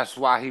Shawn, that's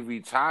why he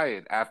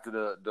retired after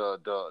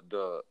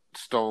the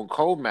Stone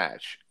Cold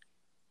match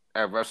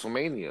at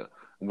WrestleMania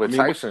with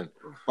Tyson.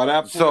 But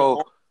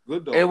absolutely.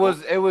 Good though.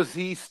 It was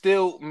he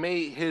still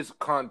made his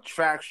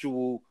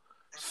contractual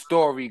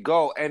story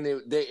go, and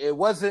it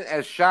wasn't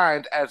as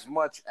shined as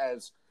much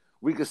as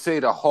we could say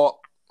the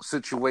Hawk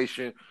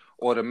situation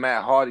or the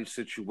Matt Hardy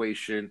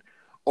situation,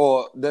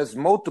 or there's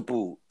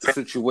multiple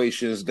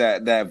situations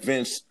that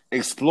Vince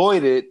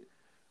exploited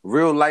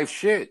real life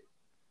shit.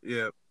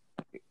 Yeah.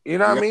 You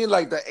know what I mean?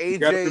 Like the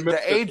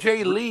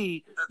AJ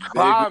Lee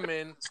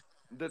bombing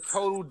the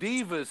Total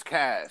Divas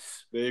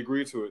cast. They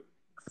agree to it.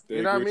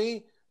 You know what I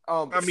mean?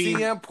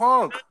 CM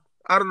Punk.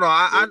 I don't know.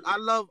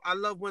 I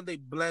love when they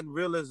blend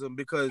realism,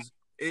 because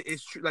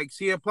it's true. Like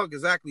CM Punk,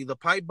 exactly. The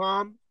pipe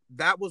bomb,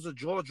 that was a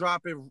jaw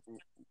dropping.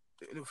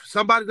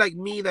 Somebody like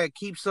me that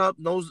keeps up,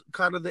 knows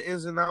kind of the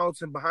ins and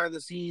outs and behind the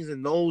scenes,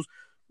 and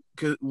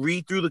could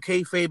read through the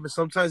kayfabe and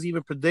sometimes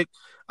even predict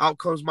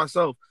outcomes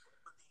myself.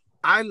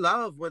 I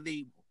love when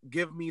they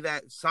give me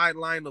that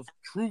sideline of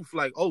truth,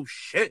 like, oh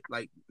shit,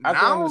 like I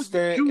can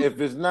understand if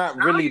it's not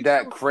really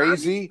that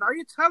crazy. Now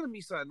you're telling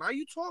me something. Now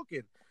you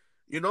talking.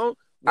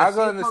 I can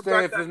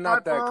understand if it's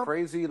not that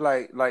crazy.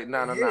 Like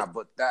no.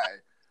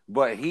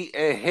 But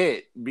it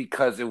hit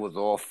because it was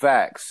all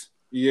facts.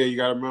 Yeah, you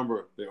gotta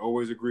remember, they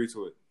always agree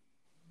to it.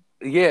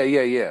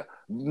 Yeah.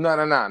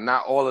 No.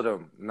 Not all of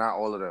them.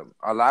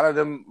 A lot of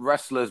them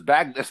wrestlers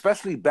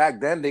especially back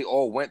then, they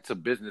all went to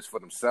business for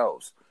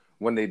themselves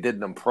when they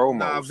did them promos.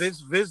 Nah,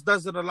 Vince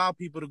doesn't allow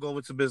people to go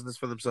into business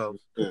for themselves.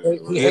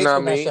 You know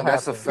what I mean?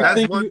 That's a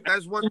fact.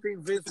 That's one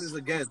thing Vince is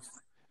against.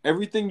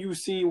 Everything you've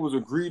seen was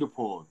agreed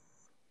upon.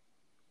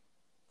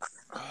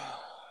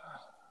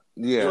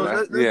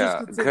 Yeah.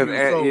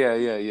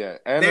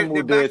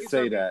 Animal did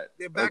say that.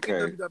 They're back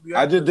in WWF.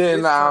 I just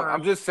didn't.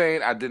 I'm just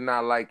saying I did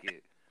not like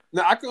it.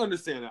 Now I can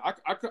understand that.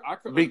 I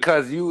could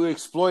because you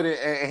exploited,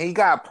 and he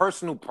got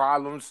personal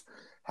problems,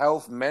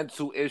 health,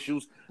 mental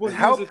issues. Well,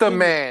 help the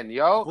man,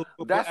 yo.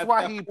 That's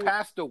why he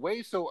passed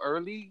away so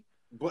early.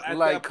 But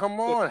come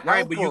on,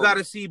 right? But you got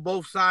to see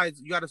both sides.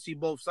 You got to see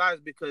both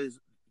sides, because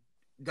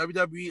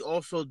WWE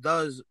also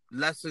does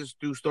lessons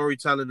through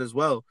storytelling as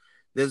well.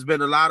 There's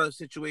been a lot of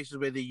situations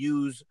where they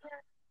use,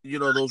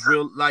 those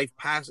real life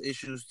past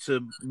issues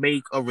to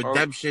make a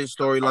redemption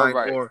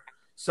storyline or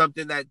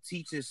something that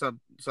teaches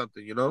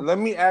something. You know. Let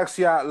me ask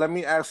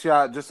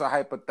y'all just a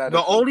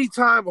hypothetical. The only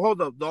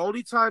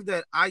time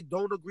that I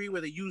don't agree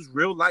where they use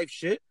real life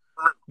shit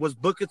was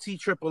Booker T,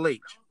 Triple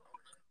H.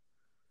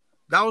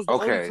 That was the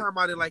only time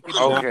I didn't like it.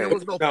 There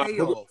was no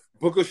payoff.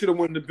 Booker should have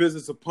won the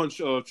business to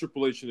punch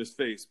Triple H in his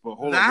face. But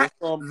hold on,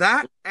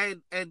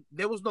 and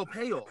there was no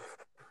payoff.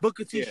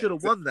 Booker T should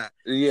have won that.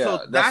 Yeah,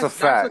 so that's a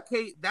fact.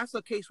 That's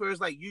a case where it's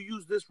like you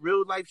use this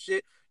real life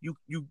shit. You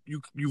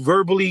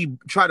verbally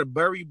try to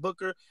bury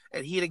Booker,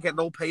 and he didn't get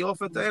no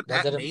payoff at that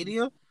at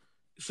Mania.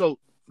 So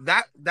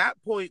that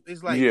point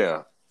is like,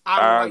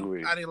 I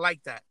agree. I didn't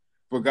like that.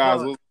 But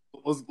guys,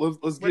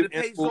 let's give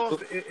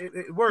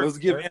it works. Let's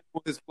give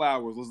Animal his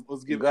flowers.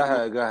 Let's give. Go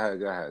ahead.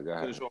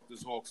 Finish off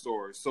this Hulk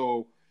story.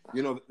 So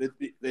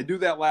they do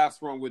that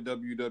last run with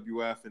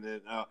WWF, and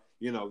then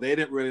they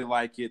didn't really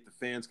like it. The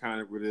fans kind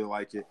of really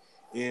like it,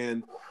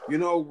 and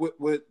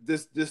with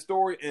this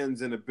story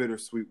ends in a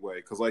bittersweet way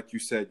because, like you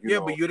said,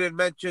 but you didn't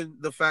mention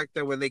the fact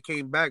that when they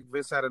came back,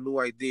 Vince had a new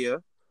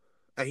idea,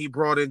 and he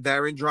brought in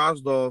Darren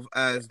Drozdov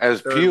as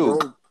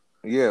Puke.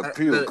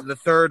 The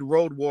third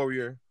Road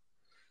Warrior.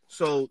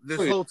 So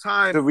this whole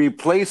time to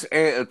replace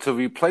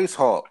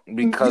Hulk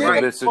because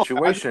of this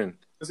situation.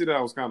 I see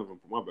that was kind of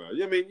my bad.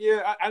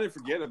 I didn't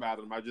forget about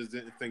him. I just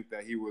didn't think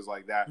that he was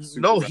like that.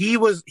 No, he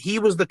was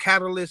the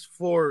catalyst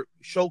for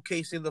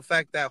showcasing the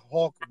fact that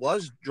Hulk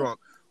was drunk.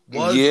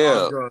 On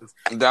drugs.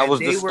 That was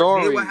the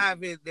story.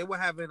 They were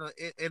having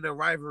a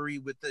rivalry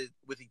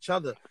with each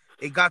other.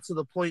 It got to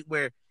the point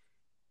where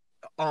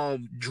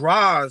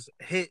Droz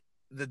hit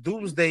the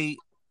Doomsday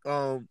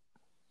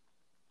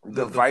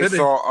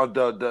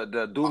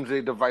the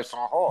Doomsday device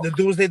on Hulk. The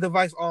Doomsday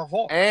device on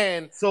Hulk.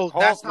 And so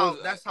that's how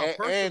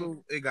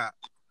personal it got.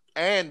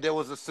 And there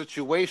was a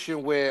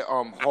situation where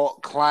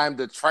Hulk climbed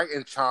the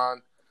Tritantron,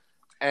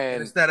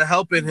 and instead of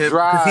helping him,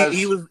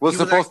 he was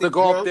supposed to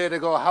go up there to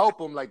go help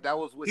him. Like that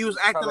was what he was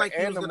acting like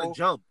he was gonna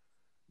jump.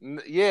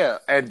 Yeah,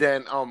 and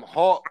then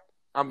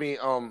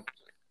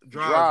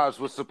Droz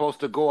was supposed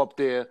to go up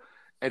there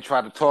and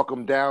try to talk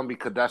him down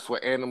because that's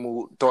what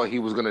Animal thought he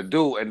was gonna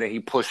do, and then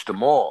he pushed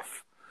him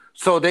off.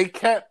 So they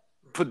kept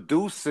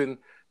producing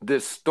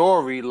this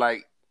story,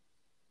 like,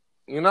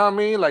 you know what I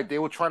mean? Like they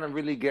were trying to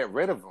really get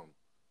rid of him.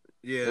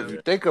 Yeah, if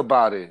you think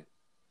about it.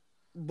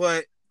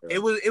 But it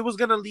was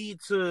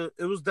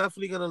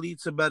definitely gonna lead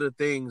to better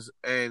things,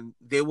 and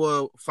they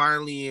were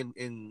finally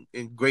in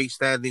great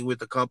standing with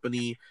the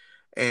company,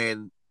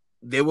 and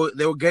they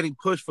were getting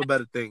pushed for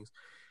better things.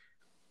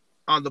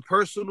 On the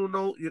personal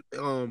note,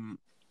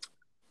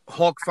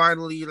 Hulk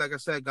finally, like I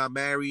said, got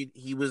married.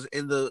 He was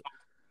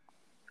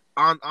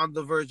on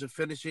the verge of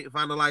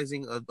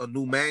finalizing a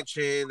new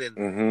mansion,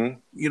 and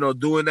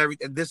doing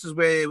everything. And this is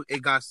where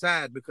it got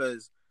sad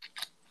because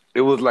it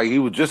was like he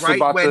was just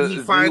about when he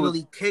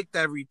finally kicked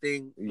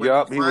everything. He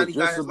was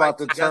just about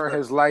to turn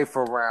his life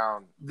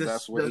around.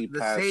 That's when he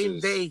passes. The same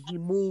day he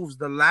moves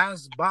the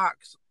last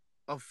box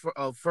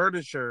of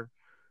furniture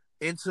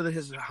into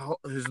his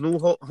new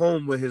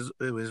home with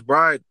his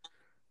bride.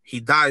 He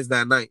dies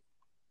that night.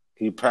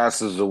 He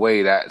passes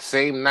away that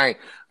same night.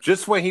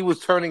 Just when he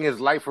was turning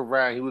his life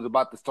around, he was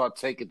about to start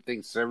taking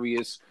things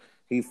serious.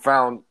 He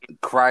found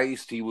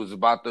Christ. He was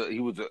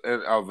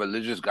a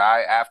religious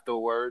guy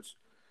afterwards,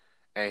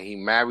 and he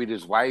married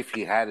his wife.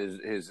 He had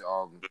his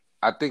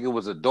I think it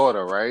was a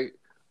daughter, right,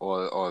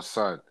 or a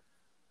son.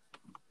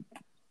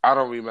 I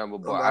don't remember,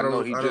 but I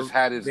know he just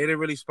had his. They didn't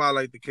really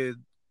spotlight the kids.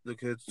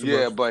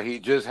 But he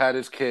just had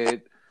his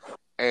kid,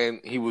 and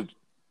he was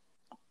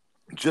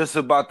just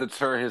about to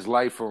turn his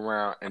life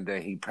around, and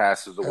then he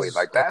passes away.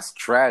 That's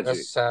tragic.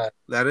 That's sad.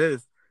 That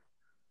is.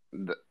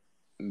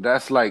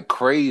 That's like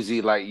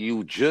crazy. Like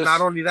you just.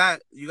 Not only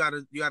that, you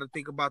gotta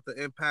think about the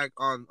impact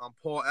on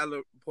Paul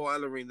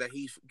Ellering that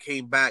he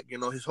came back.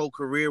 His whole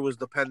career was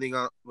depending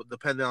on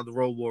the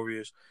Road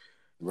Warriors.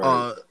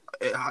 Right.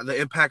 The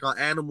impact on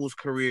Animal's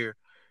career,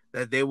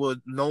 that they were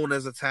known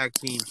as a tag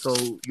team. So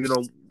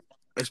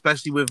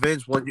especially with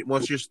Vince,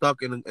 once you're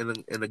stuck in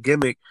a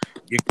gimmick,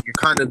 you're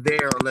kind of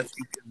there unless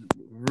you can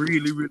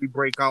really, really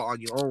break out on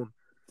your own.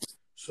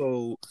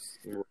 So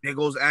there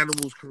goes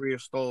Animal's career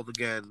stalled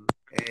again,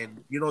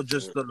 and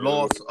just the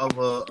loss of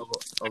a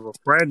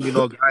friend,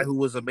 a guy who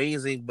was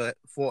amazing but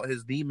fought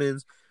his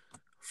demons,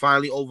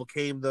 finally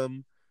overcame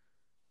them,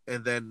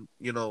 and then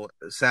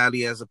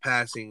sadly as a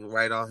passing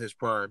right on his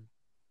prime.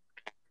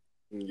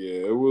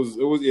 Yeah, it was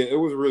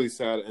really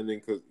sad ending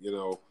because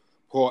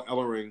Paul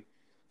Ellering.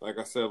 Like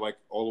I said, like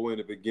all the way in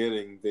the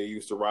beginning, they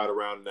used to ride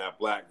around in that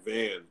black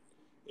van,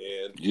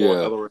 and Paul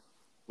Ellering,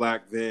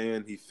 black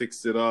van, he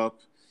fixed it up,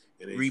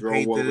 and he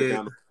drove all the way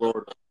down to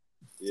Florida.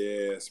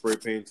 Yeah, spray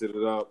painted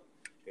it up,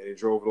 and he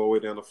drove all the way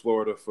down to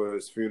Florida for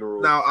his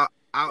funeral. Now,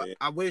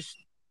 I wish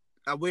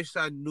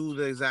I knew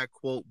the exact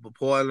quote, but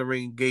Paul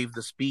Ellering gave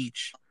the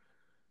speech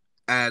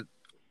at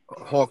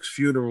Hawk's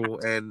funeral,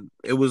 and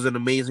it was an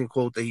amazing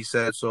quote that he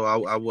said. So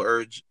I will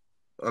urge.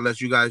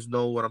 Unless you guys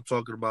know what I'm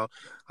talking about,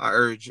 I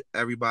urge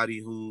everybody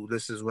who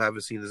listens who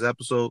haven't seen this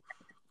episode,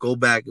 go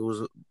back. It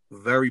was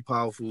very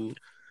powerful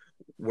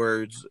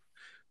words.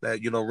 that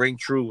ring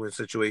true in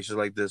situations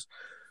like this.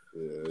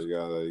 Yeah, you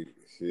gotta,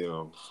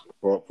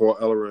 Paul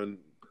Ellering.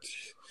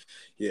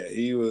 Yeah,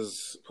 he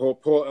was. Paul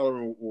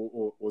Ellering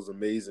was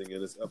amazing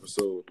in this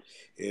episode,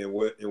 and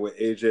what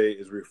AJ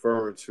is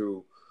referring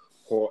to,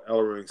 Paul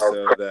Ellering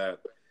said that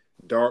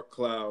dark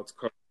clouds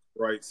cover the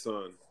bright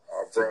sun.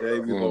 Today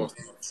we lost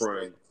our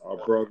friend, our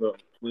brother,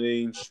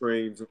 planes,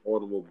 trains, and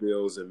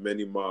automobiles, and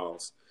many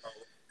miles.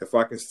 If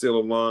I can steal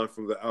a line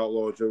from the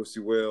outlaw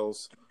Josie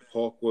Wales,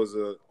 Hawk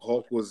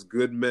was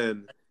good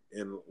men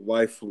and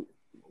life.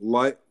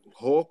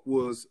 Hawk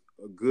was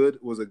a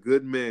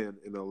good man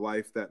in a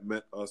life that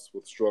met us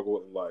with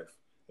struggle in life,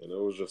 and it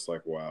was just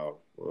like wow.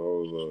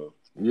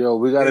 Yo,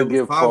 we gotta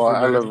give Paul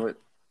powerful, Ellering.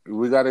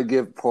 We gotta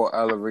give Paul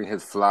Ellering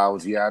his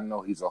flowers. Yeah, I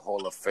know he's a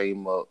Hall of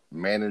Famer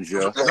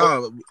manager.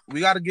 No, we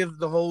got to give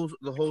the whole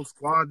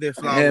squad their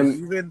flowers.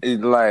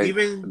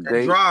 Even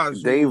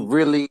Draws, they who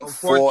really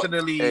fought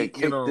unfortunately and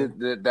kicked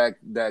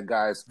that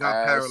guy's got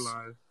ass.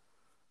 paralyzed.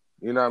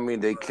 You know what I mean?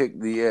 They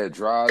kicked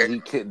Draws.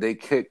 They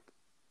kicked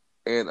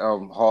in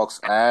Hawk's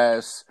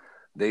ass.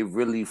 They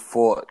really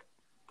fought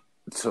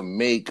to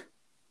make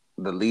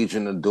the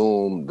Legion of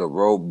Doom, the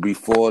Road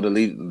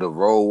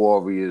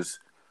Warriors,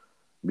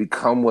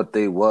 become what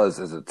they was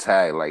as a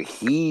tag. Like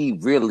he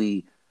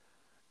really,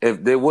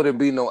 if there wouldn't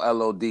be no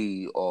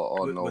L.O.D.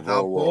 or no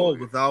without Road Paul, Warriors,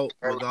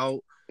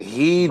 without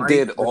he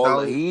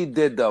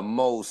did the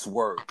most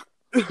work.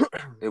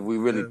 If we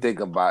really think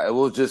about it,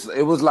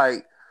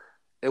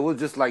 it was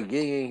just like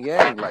yin and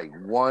yang. Like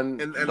one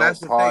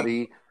don't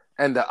party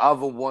and the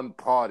other one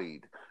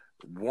partied.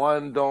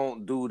 One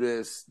don't do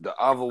this, the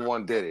other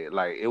one did it.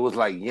 Like it was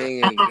like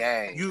yin and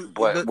yang.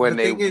 But the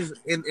thing is,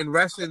 in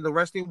wrestling, the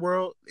wrestling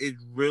world is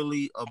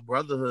really a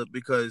brotherhood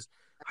because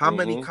how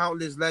many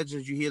countless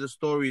legends you hear the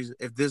stories?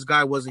 If this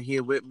guy wasn't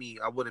here with me,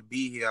 I wouldn't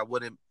be here. I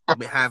wouldn't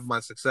have my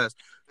success.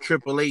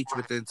 Triple H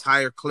with the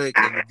entire clique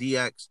and the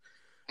DX.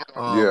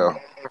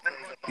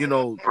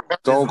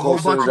 Stone Cold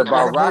said it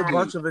about Rocky. A whole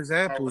bunch of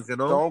examples,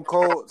 Stone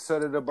Cold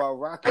said it about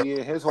Rocky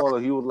in his hall.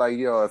 He was like,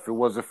 "Yo, if it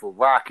wasn't for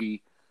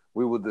Rocky,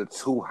 we were the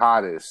two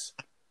hottest.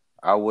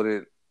 I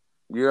wouldn't."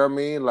 You know what I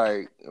mean?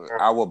 Like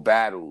our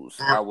battles,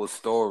 our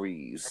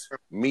stories,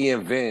 me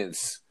and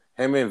Vince,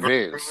 him and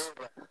Vince.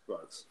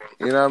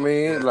 You know what I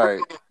mean? Like,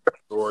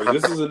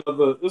 this is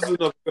another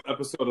good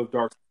episode of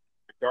Dark.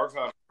 Dark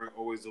Side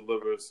always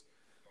delivers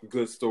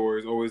good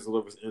stories, always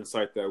delivers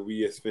insight that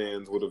we as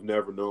fans would have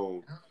never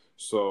known.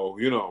 So,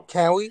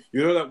 can we?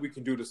 You know that we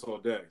can do this all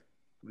day.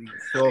 We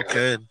sure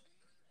can.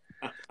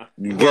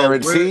 You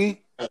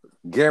guarantee?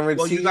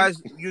 Well, you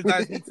guys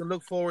need to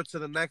look forward to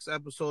the next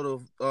episode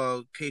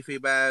of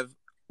Kayfabe Ave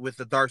with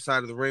the Dark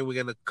Side of the Ring.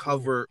 We're gonna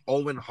cover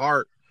Owen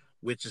Hart,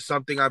 which is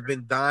something I've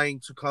been dying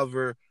to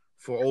cover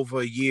for over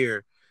a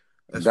year.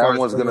 That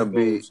one's gonna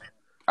be.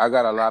 I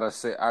got a lot of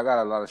shit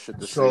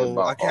to say about.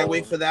 So I can't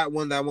wait for that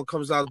one. That one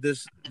comes out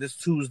this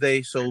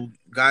Tuesday. So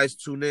guys,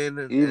 tune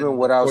in. Even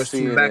without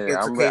seeing it,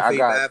 I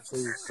got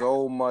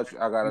so much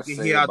I gotta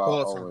say hear our about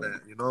thoughts Owen. on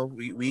that.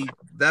 We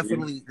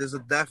definitely there's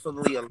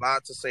definitely a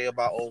lot to say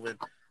about Owen.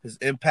 His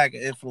impact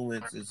and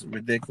influence is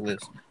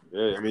ridiculous.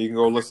 Yeah, I mean you can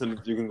go listen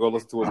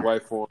to his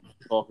wife on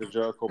Talking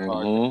Jericho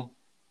podcast.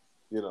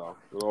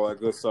 All that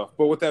good stuff.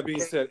 But with that being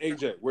said,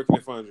 AJ, where can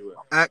they find you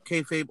at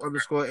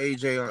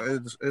 @kayfabe_AJ on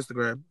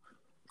Instagram.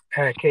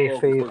 At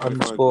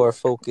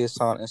kayfabe_focus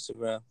on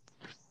Instagram.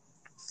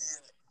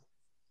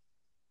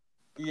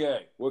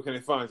 EA, where can they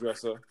find you,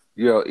 sir?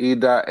 Yo,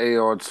 E.A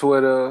on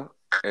Twitter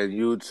and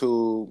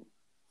YouTube,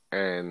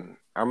 and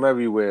I'm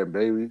everywhere,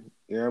 baby.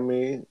 You know what I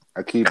mean?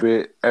 I keep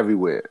it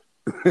everywhere.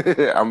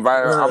 I'm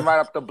right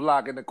up the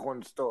block in the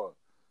corner store.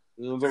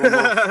 You know what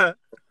I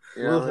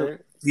mean?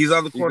 He's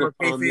on the corner of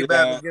Kayfabe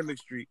Avenue and Gimmick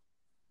Street.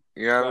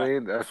 You know what I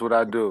mean? That's what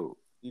I do.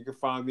 You can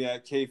find me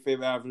at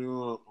Kayfabe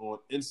Avenue on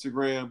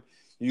Instagram.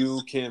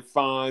 You can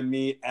find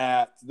me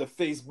at the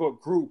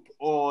Facebook group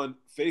on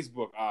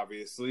Facebook,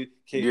 obviously.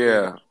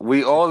 Yeah,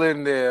 we all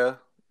in there.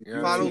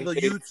 Follow the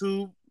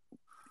YouTube.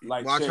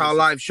 Watch our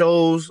live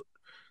shows.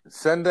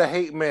 Send a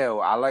hate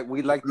mail.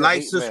 We like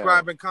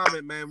subscribe, and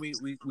comment, man. We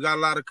got a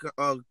lot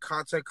of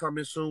content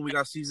coming soon. We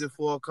got season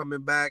 4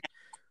 coming back.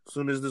 As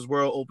soon as this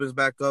world opens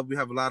back up, we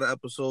have a lot of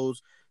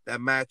episodes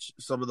that match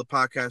some of the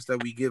podcasts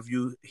that we give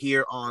you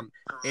here on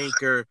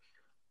Anchor,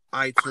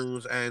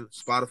 iTunes, and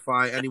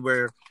Spotify.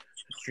 Anywhere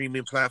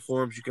streaming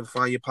platforms you can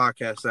find your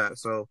podcast at.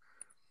 So,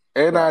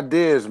 and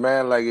ideas,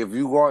 man. Like if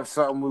you want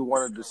something we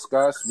want to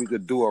discuss, we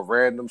could do a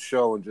random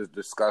show and just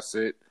discuss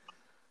it.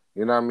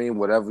 You know what I mean?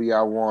 Whatever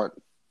y'all want,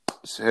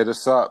 just hit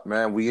us up,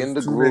 man. We in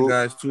the group,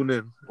 guys. Tune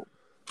in.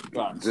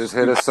 Just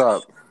hit us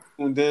up.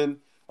 Tuned in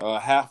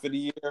half of the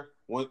year.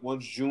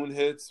 Once June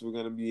hits, we're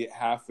gonna be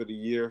half of the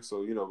year.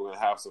 So we're gonna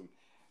have some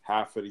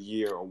half of the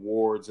year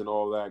awards and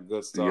all that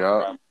good stuff.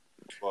 Yeah.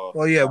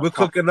 Well, yeah, we're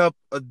cooking up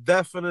a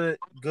definite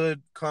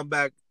good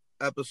comeback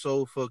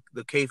episode for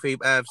the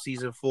Kayfabe Ave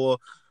season 4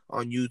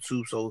 on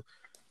YouTube. So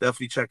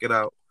definitely check it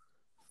out.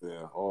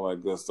 Yeah, all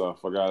that good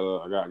stuff. I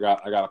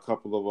got a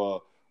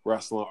couple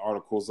wrestling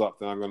articles up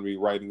that I'm going to be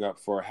writing up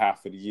for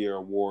half of the year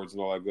awards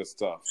and all that good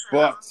stuff.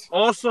 But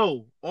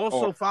also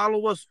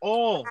follow us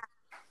all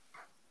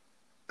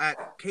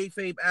at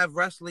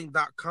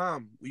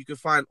kayfabeavwrestling.com. You can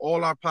find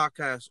all our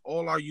podcasts,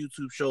 all our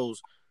YouTube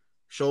shows.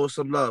 Show us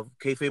some love.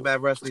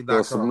 kayfabeavwrestling.com.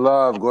 Show some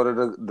love. Go to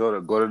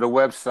the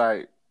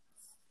website.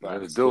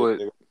 Let's do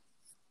it.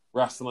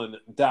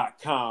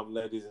 Wrestling.com,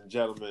 ladies and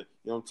gentlemen.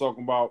 You know what I'm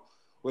talking about?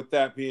 With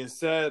that being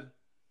said,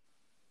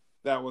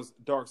 that was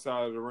Dark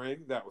Side of the Ring.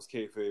 That was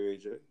Kayfabe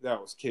AJ. That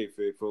was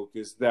Kayfabe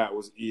Focus. That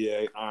was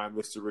EA. I'm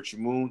Mr. Richie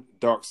Moon.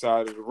 Dark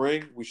Side of the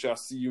Ring. We shall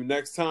see you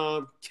next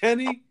time.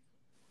 Kenny,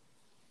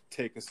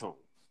 take us home.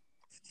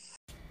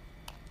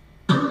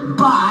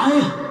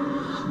 Bye.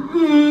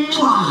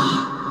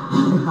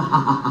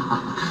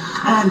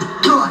 And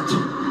good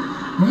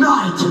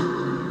night.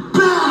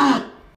 Bye.